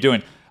he'd be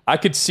doing. I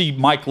could see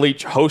Mike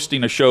Leach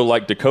hosting a show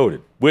like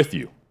Decoded with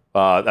you.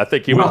 I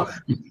think he would.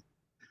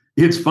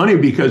 It's funny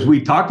because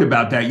we talked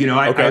about that.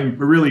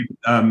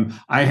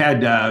 I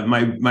had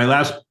my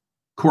last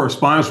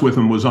correspondence with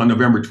him was on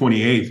November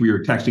 28th. We were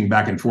texting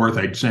back and forth.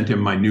 I sent him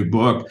my new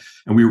book,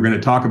 and we were going to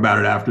talk about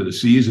it after the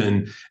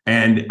season.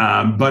 And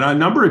but a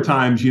number of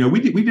times,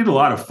 we did a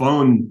lot of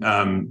phone,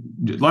 a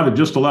lot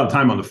of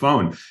time on the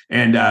phone.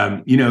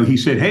 And he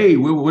said, "Hey,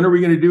 when are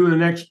we going to do the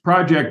next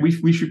project?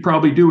 We should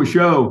probably do a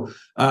show."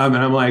 And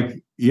I'm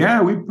like,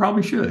 "Yeah, we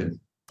probably should."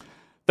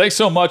 Thanks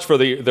so much for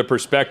the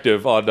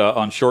perspective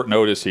on short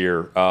notice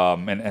here,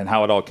 and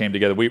how it all came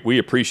together. We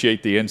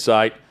appreciate the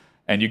insight.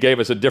 And you gave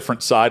us a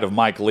different side of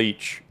Mike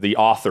Leach, the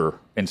author,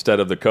 instead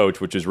of the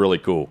coach, which is really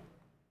cool.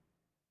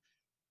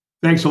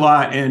 Thanks a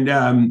lot,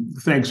 and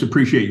thanks.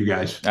 Appreciate you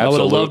guys. Absolutely. I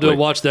would have loved to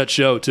watch that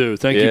show too.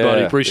 Thank you,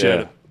 buddy.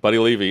 Appreciate it, Buddy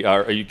Levy,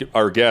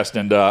 our guest,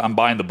 and I'm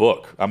buying the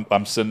book.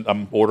 I'm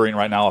ordering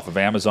right now off of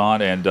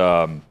Amazon, and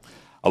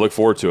I look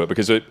forward to it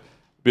because it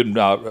been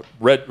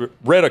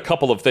read a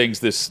couple of things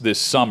this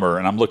summer,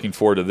 and I'm looking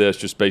forward to this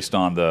just based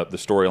on the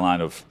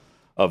storyline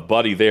of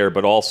Buddy there,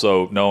 but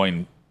also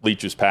knowing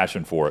Leach's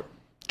passion for it.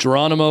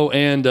 Geronimo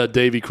and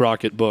Davy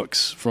Crockett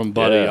books from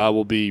Buddy. I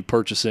will be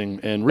purchasing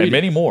and reading.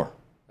 And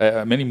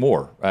many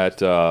more at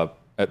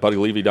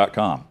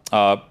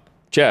BuddyLevy.com.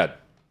 Chad,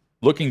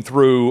 looking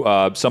through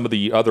some of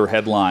the other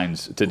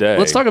headlines today.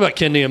 Let's talk about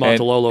Ken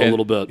Niumatalolo a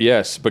little bit.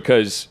 Yes,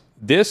 because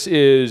this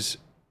is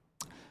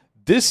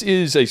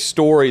a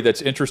story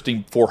that's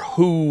interesting for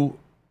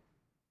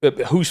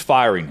who's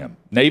firing him.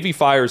 Navy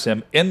fires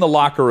him in the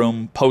locker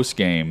room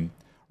post-game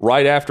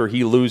right after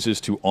he loses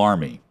to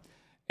Army.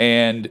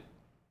 And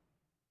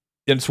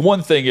it's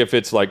one thing if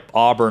it's like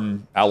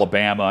Auburn,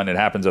 Alabama, and it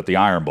happens at the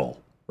Iron Bowl,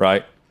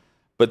 right?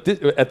 But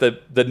at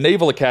the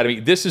Naval Academy,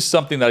 this is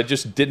something that I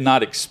just did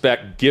not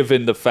expect,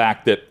 given the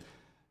fact that,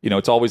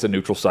 it's always a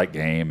neutral site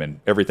game and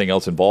everything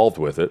else involved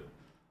with it.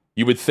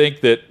 You would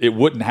think that it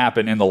wouldn't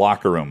happen in the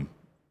locker room.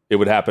 It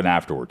would happen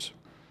afterwards.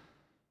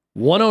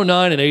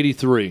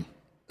 109-83.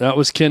 That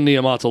was Ken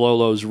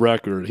Niumatalolo's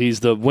record.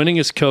 He's the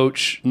winningest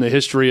coach in the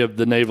history of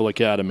the Naval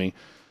Academy.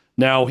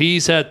 Now,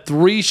 he's had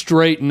 3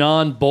 straight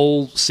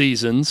non-bowl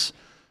seasons,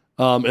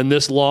 and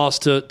this loss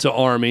to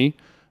Army.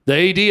 The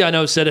AD, I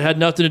know, said it had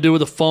nothing to do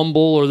with a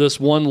fumble or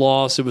this one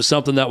loss. It was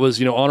something that was,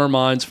 on our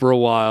minds for a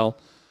while.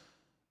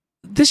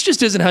 This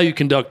just isn't how you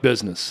conduct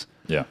business.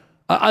 Yeah.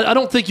 I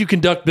don't think you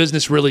conduct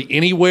business really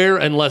anywhere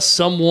unless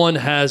someone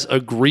has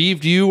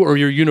aggrieved you or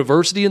your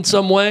university in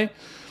some way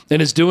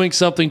and is doing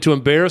something to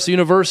embarrass the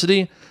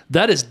university.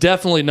 That is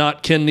definitely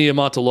not Ken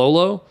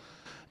Niumatalolo.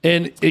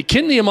 And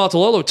Ken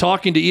Niumatalolo,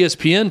 talking to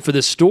ESPN for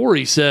this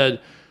story, said,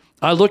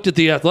 I looked at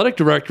the athletic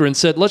director and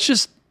said, let's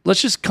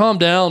just calm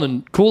down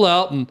and cool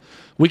out, and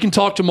we can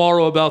talk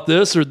tomorrow about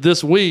this or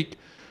this week.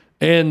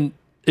 And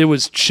it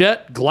was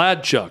Chet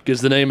Gladchuk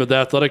is the name of the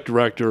athletic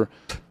director.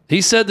 He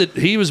said that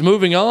he was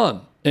moving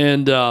on.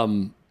 And,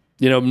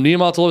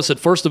 Niumatalolo said,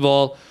 first of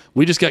all,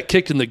 we just got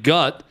kicked in the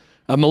gut.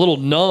 I'm a little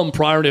numb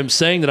prior to him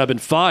saying that I've been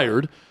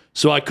fired,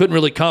 so I couldn't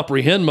really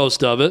comprehend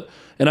most of it.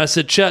 And I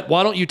said, Chet,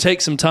 why don't you take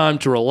some time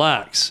to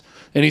relax?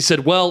 And he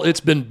said, well, it's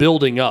been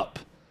building up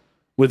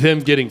with him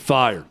getting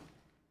fired.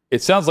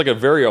 It sounds like a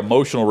very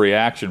emotional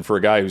reaction for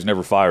a guy who's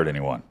never fired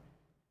anyone.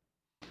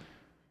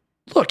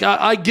 Look,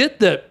 I get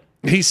that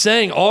he's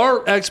saying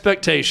our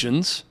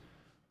expectations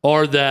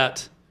are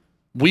that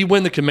we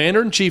win the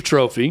Commander-in-Chief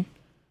trophy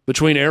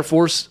between Air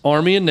Force,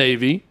 Army, and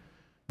Navy,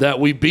 that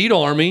we beat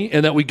Army,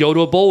 and that we go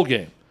to a bowl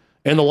game.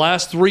 And the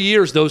last 3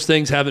 years, those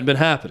things haven't been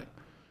happening.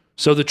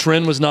 So the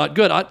trend was not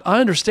good. I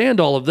understand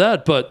all of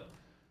that, but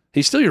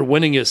he's still your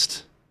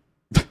winningest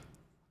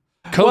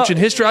coach in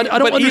history. I don't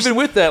but understand. even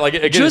with that, like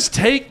again, just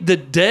take the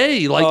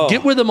day,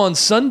 get with him on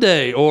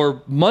Sunday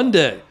or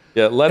Monday.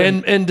 Yeah, let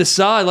him and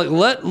decide. Like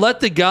let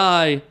the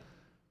guy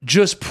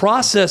just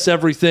process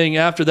everything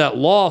after that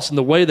loss and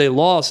the way they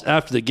lost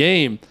after the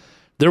game.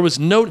 There was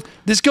no.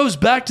 This goes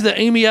back to the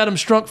Amy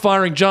Adams Strunk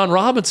firing John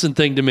Robinson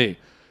thing to me.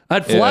 I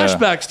had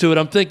flashbacks to it.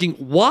 I'm thinking,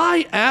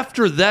 why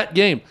after that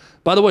game?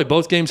 By the way,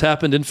 both games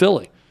happened in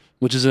Philly,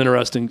 which is an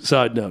interesting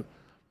side note.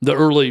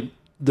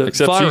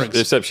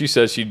 Except she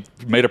says she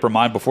made up her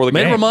mind before the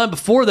game. Made up her mind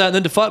before that,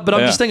 and then but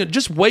I'm just thinking,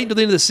 just wait until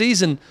the end of the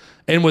season.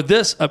 And with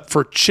this,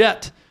 for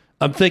Chet,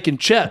 I'm thinking,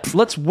 Chet,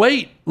 let's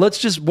wait. Let's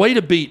just wait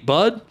a beat,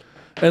 bud.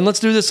 And let's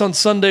do this on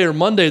Sunday or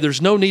Monday.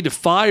 There's no need to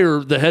fire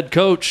the head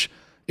coach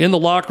in the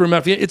locker room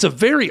after the game. It's a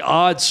very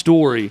odd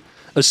story,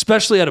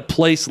 especially at a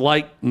place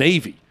like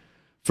Navy,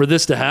 for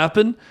this to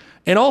happen.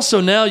 And also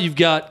now you've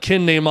got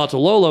Ken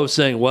Niumatalolo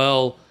saying,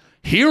 well,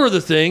 here are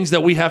the things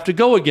that we have to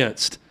go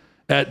against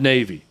at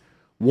Navy.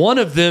 One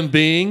of them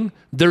being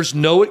there's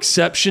no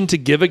exception to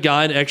give a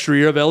guy an extra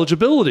year of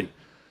eligibility.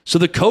 So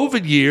the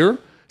COVID year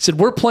said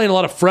we're playing a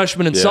lot of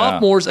freshmen and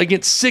sophomores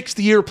against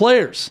sixth-year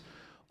players.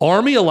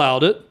 Army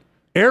allowed it.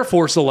 Air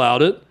Force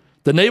allowed it.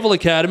 The Naval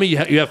Academy,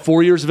 you have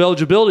 4 years of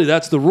eligibility.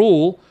 That's the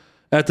rule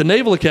at the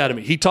Naval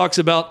Academy. He talks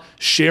about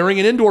sharing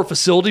an indoor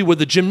facility with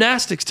the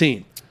gymnastics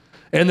team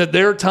and that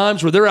there are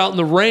times where they're out in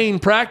the rain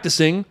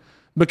practicing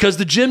because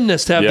the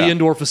gymnasts have the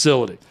indoor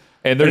facility.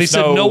 And he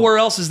said nowhere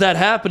else is that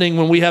happening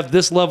when we have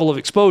this level of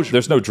exposure.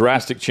 There's no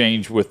drastic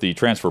change with the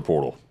transfer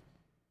portal.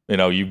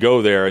 You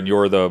go there and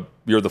you're the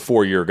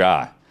 4-year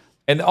guy.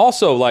 And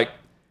also,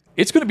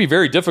 it's going to be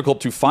very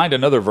difficult to find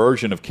another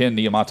version of Ken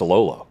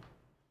Niumatalolo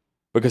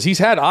because he's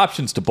had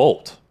options to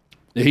bolt.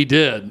 He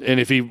did. And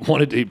if he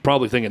wanted, he'd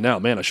probably thinking now,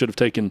 man, I should have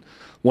taken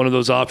one of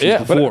those options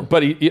before.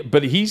 But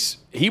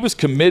he was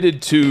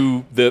committed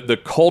to the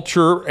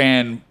culture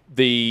and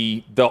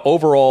the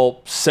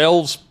overall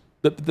sales,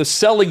 the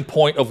selling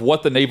point of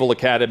what the Naval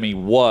Academy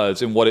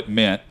was and what it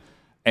meant.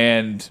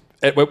 And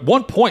at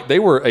one point, they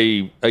were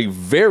a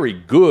very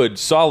good,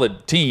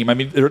 solid team. I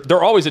mean,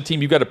 they're always a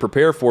team you've got to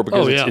prepare for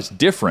because it's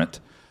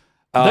different.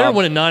 They're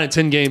winning 9 and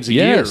 10 games a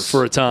year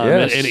for a time,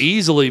 and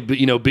easily,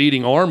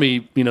 beating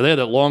Army. They had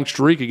that long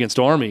streak against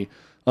Army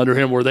under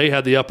him where they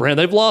had the upper hand.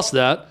 They've lost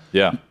that.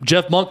 Yeah.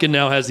 Jeff Monken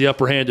now has the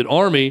upper hand at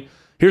Army.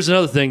 Here's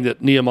another thing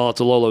that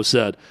Niumatalolo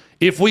said: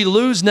 if we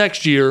lose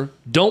next year,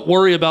 don't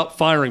worry about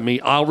firing me.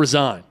 I'll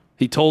resign.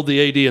 He told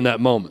the AD in that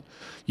moment.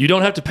 You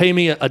don't have to pay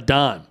me a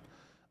dime.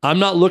 I'm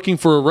not looking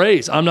for a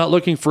raise. I'm not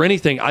looking for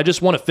anything. I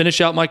just want to finish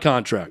out my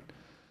contract.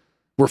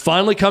 We're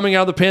finally coming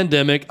out of the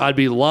pandemic. I'd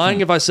be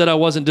lying if I said I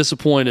wasn't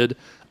disappointed.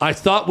 I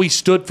thought we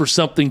stood for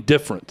something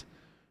different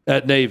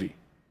at Navy.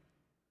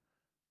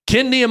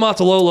 Ken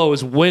Niumatalolo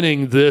is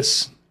winning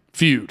this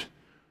feud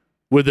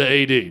with the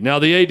AD. Now,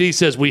 the AD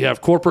says we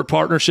have corporate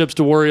partnerships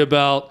to worry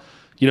about.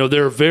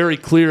 There are very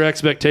clear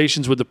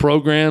expectations with the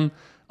program.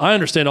 I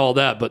understand all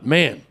that, but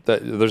man,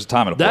 there's a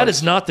time and a place. That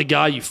is not the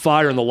guy you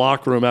fire in the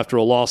locker room after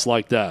a loss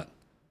like that.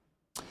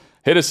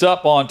 Hit us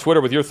up on Twitter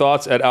with your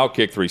thoughts at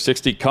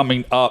Outkick360.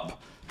 Coming up,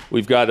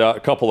 we've got a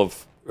couple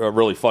of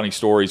really funny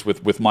stories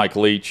with Mike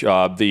Leach,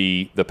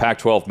 the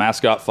Pac-12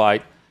 mascot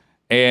fight,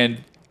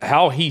 and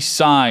how he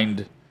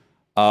signed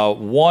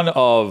one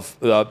of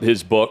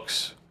his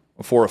books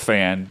for a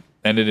fan,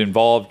 and it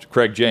involved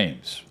Craig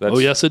James.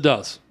 Yes, it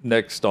does.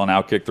 Next on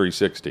Outkick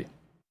 360.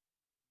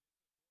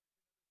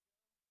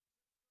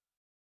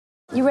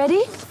 You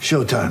ready?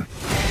 Showtime.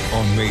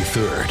 On May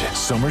 3rd,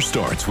 summer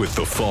starts with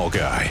The Fall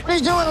Guy.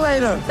 Let's do it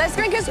later. Let's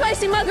drink a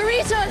spicy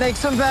margarita. Make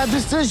some bad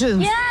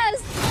decisions.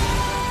 Yes.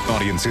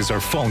 Audiences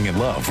are falling in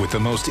love with the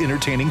most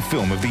entertaining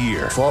film of the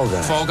year. Fall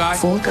Guy. Fall Guy?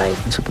 Fall Guy.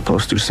 That's what the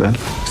poster said.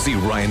 See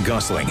Ryan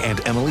Gosling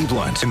and Emily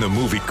Blunt in the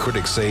movie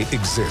critics say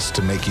exists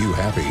to make you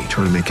happy.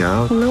 Trying to make it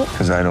out? Nope.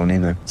 Because I don't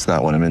either. It's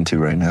not what I'm into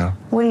right now.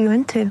 What are you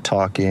into?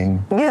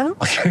 Talking. Yeah.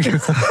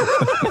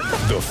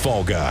 The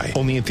Fall Guy.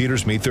 Only in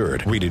theaters May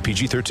 3rd. Rated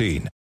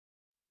PG-13.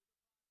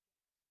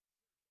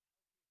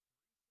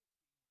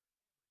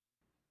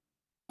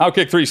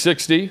 Outkick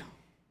 360.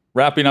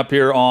 Wrapping up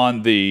here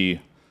on the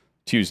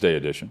Tuesday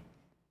edition.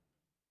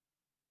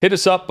 Hit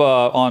us up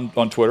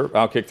on Twitter.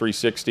 Outkick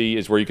 360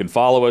 is where you can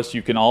follow us.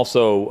 You can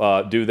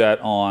also do that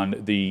on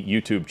the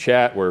YouTube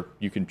chat where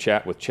you can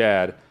chat with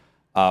Chad.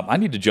 I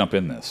need to jump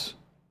in this.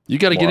 You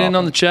got to get in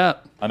on the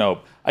chat. I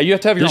know. You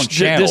have to have your own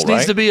channel, this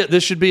needs to be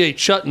this should be a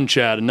Chutton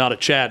chat and not a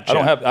Chad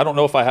chat. I don't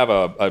know if I have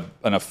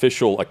an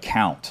official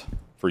account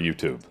for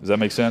YouTube. Does that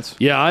make sense?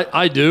 Yeah,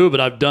 I do, but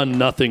I've done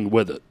nothing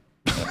with it.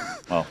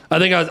 Well,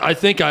 I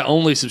think I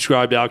only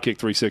subscribe to Outkick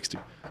 360.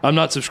 I'm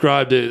not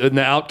subscribed to in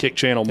the Outkick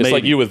channel. It's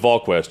like you with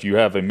VolQuest. You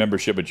have a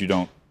membership, but you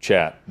don't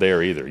chat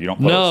there either. You don't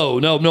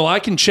post. No.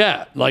 I can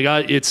chat.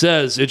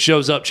 It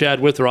shows up Chad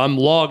with her. I'm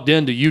logged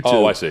into YouTube.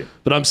 Oh, I see.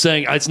 But I'm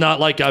saying it's not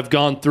like I've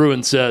gone through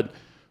and said,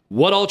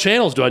 what all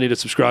channels do I need to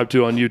subscribe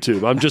to on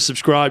YouTube? I'm just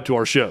subscribed to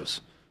our shows.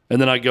 And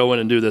then I go in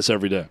and do this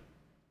every day.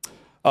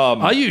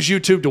 I use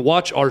YouTube to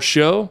watch our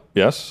show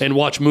and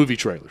watch movie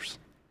trailers.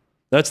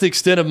 That's the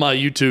extent of my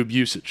YouTube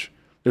usage.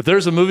 If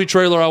there's a movie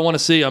trailer I want to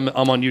see, I'm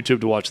on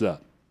YouTube to watch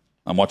that.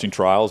 I'm watching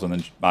trials, and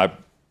then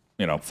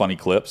funny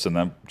clips, and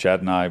then Chad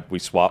and I, we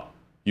swap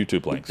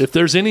YouTube links. If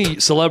there's any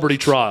celebrity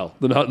trial,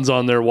 then Hutton's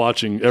on there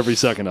watching every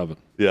second of it.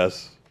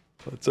 Yes.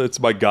 It's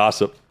my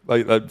gossip.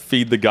 I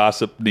feed the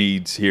gossip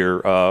needs here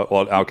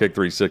on Outkick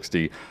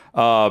 360.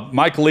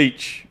 Mike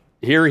Leach,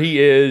 here he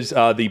is,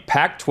 the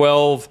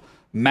Pac-12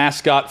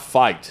 mascot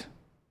fight.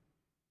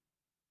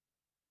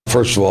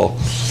 First of all,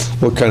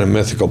 what kind of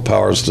mythical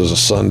powers does a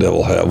Sun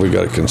Devil have? We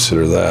got to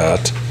consider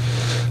that.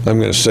 I'm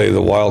going to say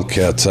the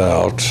Wildcat's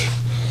out.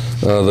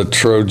 The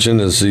Trojan,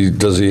 does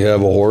he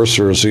have a horse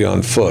or is he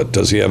on foot?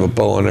 Does he have a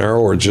bow and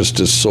arrow or just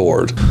his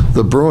sword?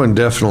 The Bruin,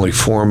 definitely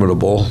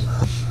formidable.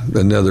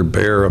 Another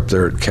bear up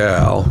there at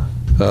Cal.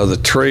 The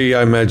tree,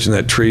 I imagine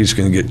that tree's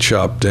going to get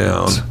chopped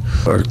down.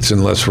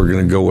 Unless we're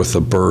going to go with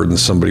a bird and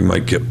somebody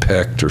might get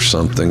pecked or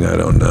something. I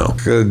don't know.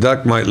 The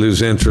duck might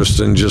lose interest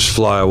and just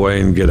fly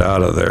away and get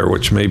out of there,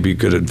 which may be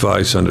good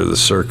advice under the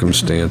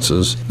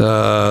circumstances.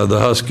 The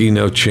husky,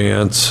 no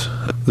chance.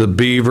 The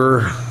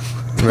beaver,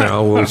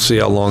 we'll see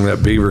how long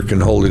that beaver can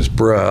hold his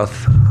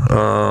breath.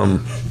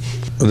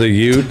 The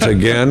ute,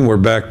 again, we're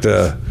back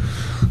to,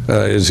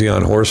 is he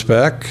on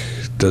horseback?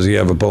 Does he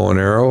have a bow and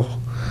arrow?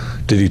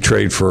 Did he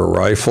trade for a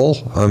rifle?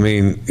 I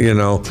mean,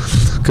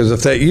 because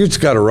if that ute's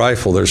got a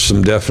rifle, there's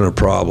some definite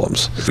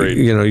problems. Great.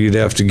 You'd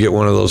have to get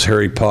one of those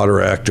Harry Potter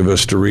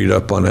activists to read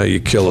up on how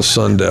you kill a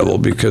Sun Devil,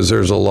 because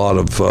there's a lot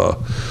of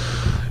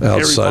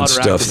outside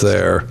stuff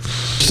there.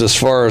 As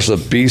far as a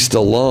beast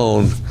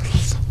alone,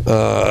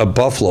 a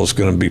buffalo's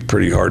going to be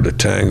pretty hard to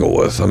tangle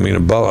with. I mean, a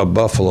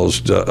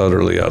buffalo's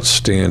utterly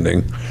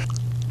outstanding.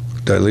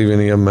 Did I leave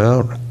any of them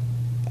out?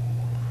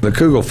 The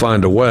Cougar will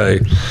find a way.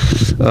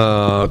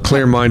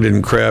 Clear-minded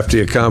and crafty,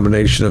 a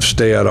combination of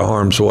stay out of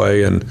harm's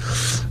way and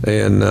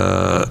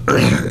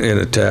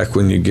attack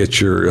when you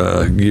get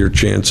your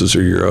chances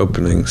or your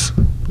openings.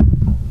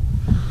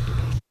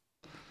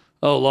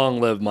 Oh,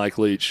 long live Mike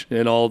Leach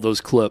and all of those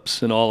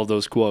clips and all of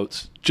those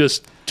quotes.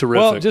 Just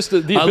terrific. Well, just the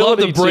I love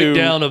the ability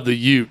breakdown of the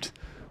ute.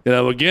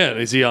 Again,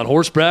 is he on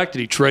horseback? Did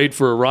he trade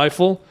for a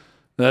rifle?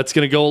 That's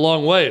going to go a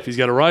long way if he's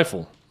got a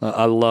rifle.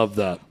 I love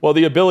that. Well,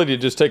 the ability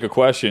to just take a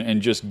question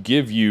and just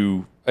give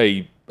you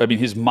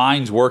his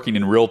mind's working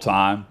in real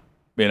time.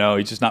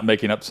 He's just not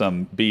making up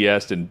some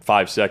BS in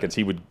 5 seconds.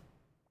 He would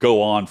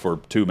go on for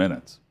 2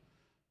 minutes,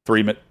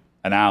 3 minutes,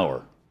 an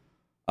hour.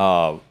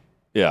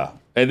 Yeah.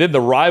 And then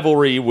the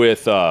rivalry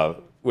with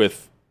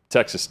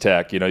Texas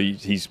Tech,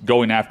 he's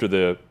going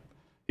after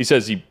he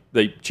says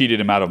they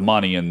cheated him out of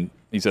money, and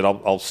he said,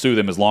 I'll sue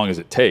them as long as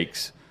it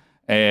takes.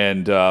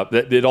 And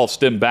it all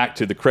stemmed back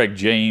to the Craig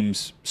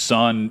James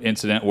son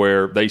incident,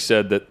 where they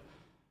said that,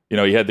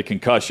 he had the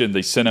concussion.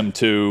 They sent him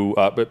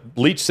but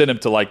Leach sent him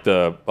to like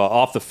the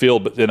off the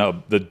field, but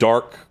in the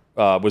dark,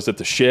 was it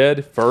the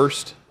shed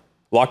first?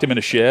 Locked him in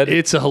a shed.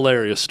 It's a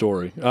hilarious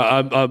story. With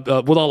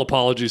all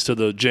apologies to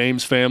the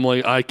James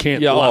family, I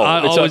can't. Yeah,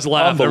 I always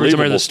laugh every time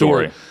I hear the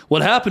story. Story.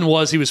 What happened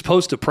was he was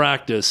supposed to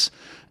practice,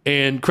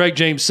 and Craig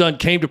James' son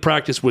came to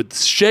practice with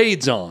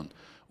shades on.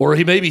 Or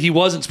maybe he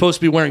wasn't supposed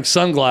to be wearing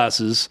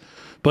sunglasses,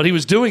 but he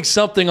was doing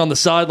something on the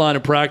sideline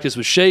of practice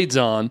with shades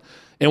on.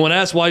 And when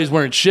asked why he was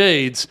wearing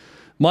shades,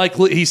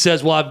 he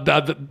says, well,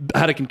 I've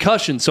had a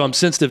concussion, so I'm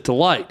sensitive to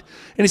light.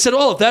 And he said,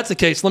 well, if that's the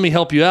case, let me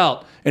help you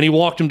out. And he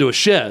walked him to a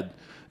shed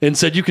and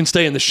said, you can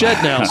stay in the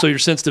shed now so you're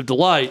sensitive to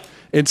light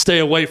and stay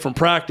away from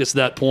practice at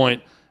that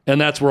point.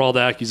 And that's where all the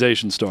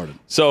accusations started.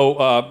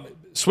 So,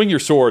 Swing Your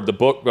Sword, the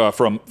book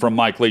from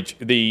Mike Leach.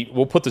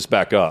 We'll put this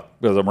back up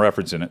because I'm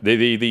referencing it.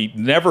 The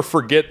never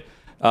forget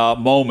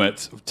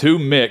moment to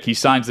Mick. He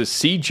signs the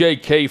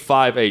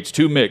CJK5H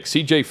to Mick,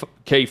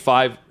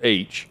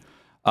 CJK5H.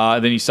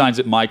 Then he signs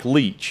it Mike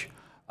Leach.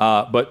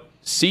 But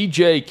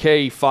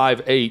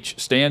CJK5H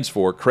stands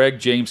for Craig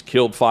James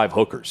Killed 5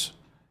 Hookers.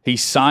 He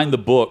signed the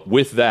book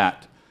with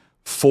that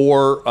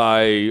for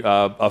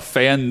a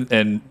fan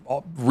and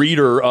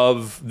reader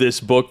of this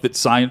book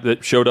that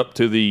showed up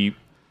to the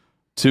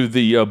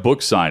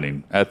book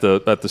signing at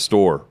the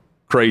store.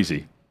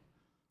 Crazy.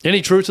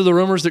 Any truth to the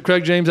rumors that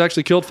Craig James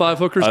actually killed 5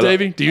 hookers,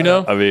 Davey? Do you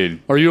know? I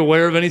mean, are you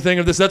aware of anything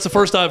of this? That's the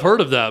first I've heard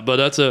of that, but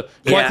that's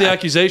quite the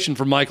accusation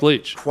from Mike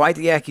Leach. Quite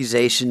the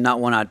accusation, not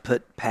one I'd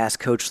put past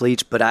Coach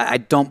Leach, but I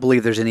don't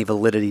believe there's any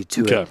validity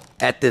to it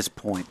at this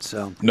point.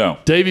 So no.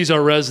 Davey's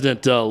our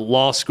resident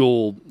law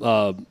school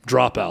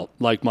dropout,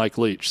 like Mike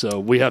Leach, so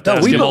we have to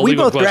ask him all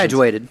legal questions.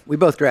 We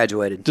both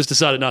graduated. Just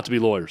decided not to be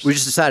lawyers. We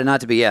just decided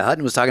not to be. Yeah,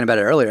 Hutton was talking about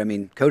it earlier. I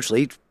mean, Coach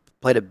Leach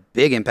played a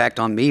big impact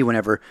on me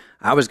whenever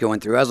I was going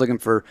through. I was looking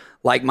for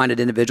like-minded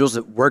individuals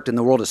that worked in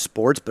the world of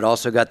sports but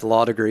also got the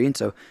law degree, and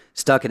so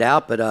stuck it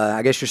out. But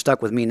I guess you're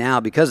stuck with me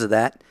now because of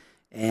that.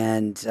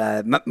 And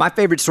my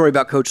favorite story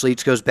about Coach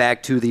Leach goes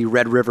back to the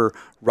Red River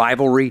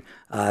rivalry.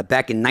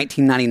 Back in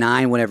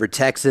 1999, whenever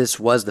Texas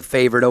was the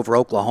favorite over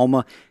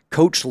Oklahoma,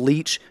 Coach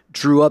Leach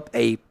drew up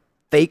a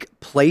fake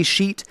play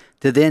sheet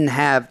to then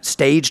have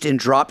staged and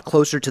dropped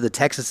closer to the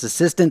Texas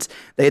assistants.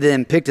 They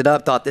then picked it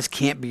up, thought this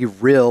can't be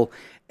real.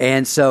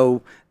 And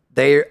so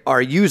they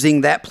are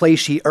using that play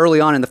sheet early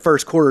on in the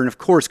first quarter. And of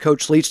course,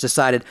 Coach Leach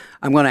decided,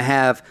 I'm going to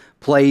have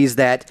plays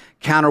that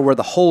counter where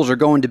the holes are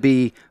going to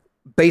be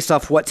based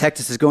off what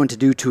Texas is going to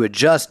do to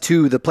adjust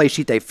to the play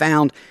sheet they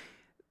found.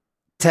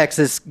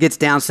 Texas gets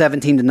down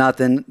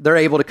 17-0. They're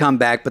able to come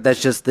back, but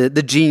that's just the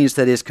genius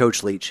that is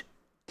Coach Leach.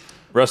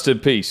 Rest in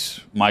peace,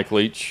 Mike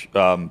Leach.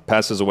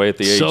 Passes away at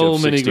the age of 61.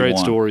 So many great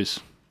stories.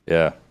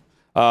 Yeah.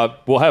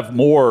 We'll have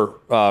more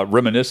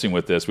reminiscing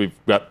with this. We've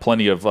got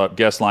plenty of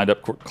guests lined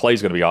up.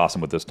 Clay's going to be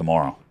awesome with this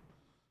tomorrow.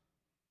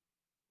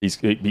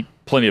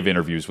 Plenty of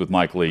interviews with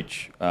Mike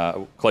Leach.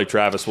 Clay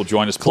Travis will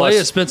join us. Clay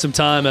has spent some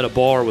time at a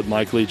bar with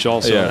Mike Leach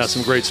also. Yes. And has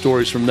some great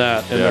stories from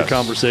that and their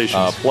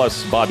conversations.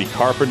 Plus Bobby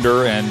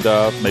Carpenter and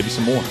maybe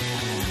some more.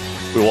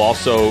 We will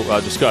also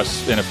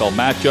discuss NFL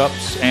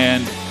matchups,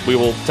 and we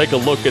will take a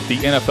look at the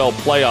NFL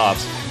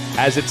playoffs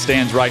as it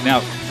stands right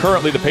now.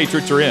 Currently, the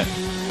Patriots are in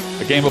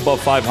a game above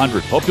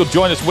 500. Hope you'll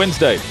join us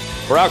Wednesday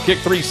for Outkick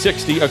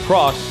 360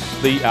 across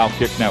the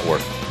Outkick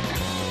Network.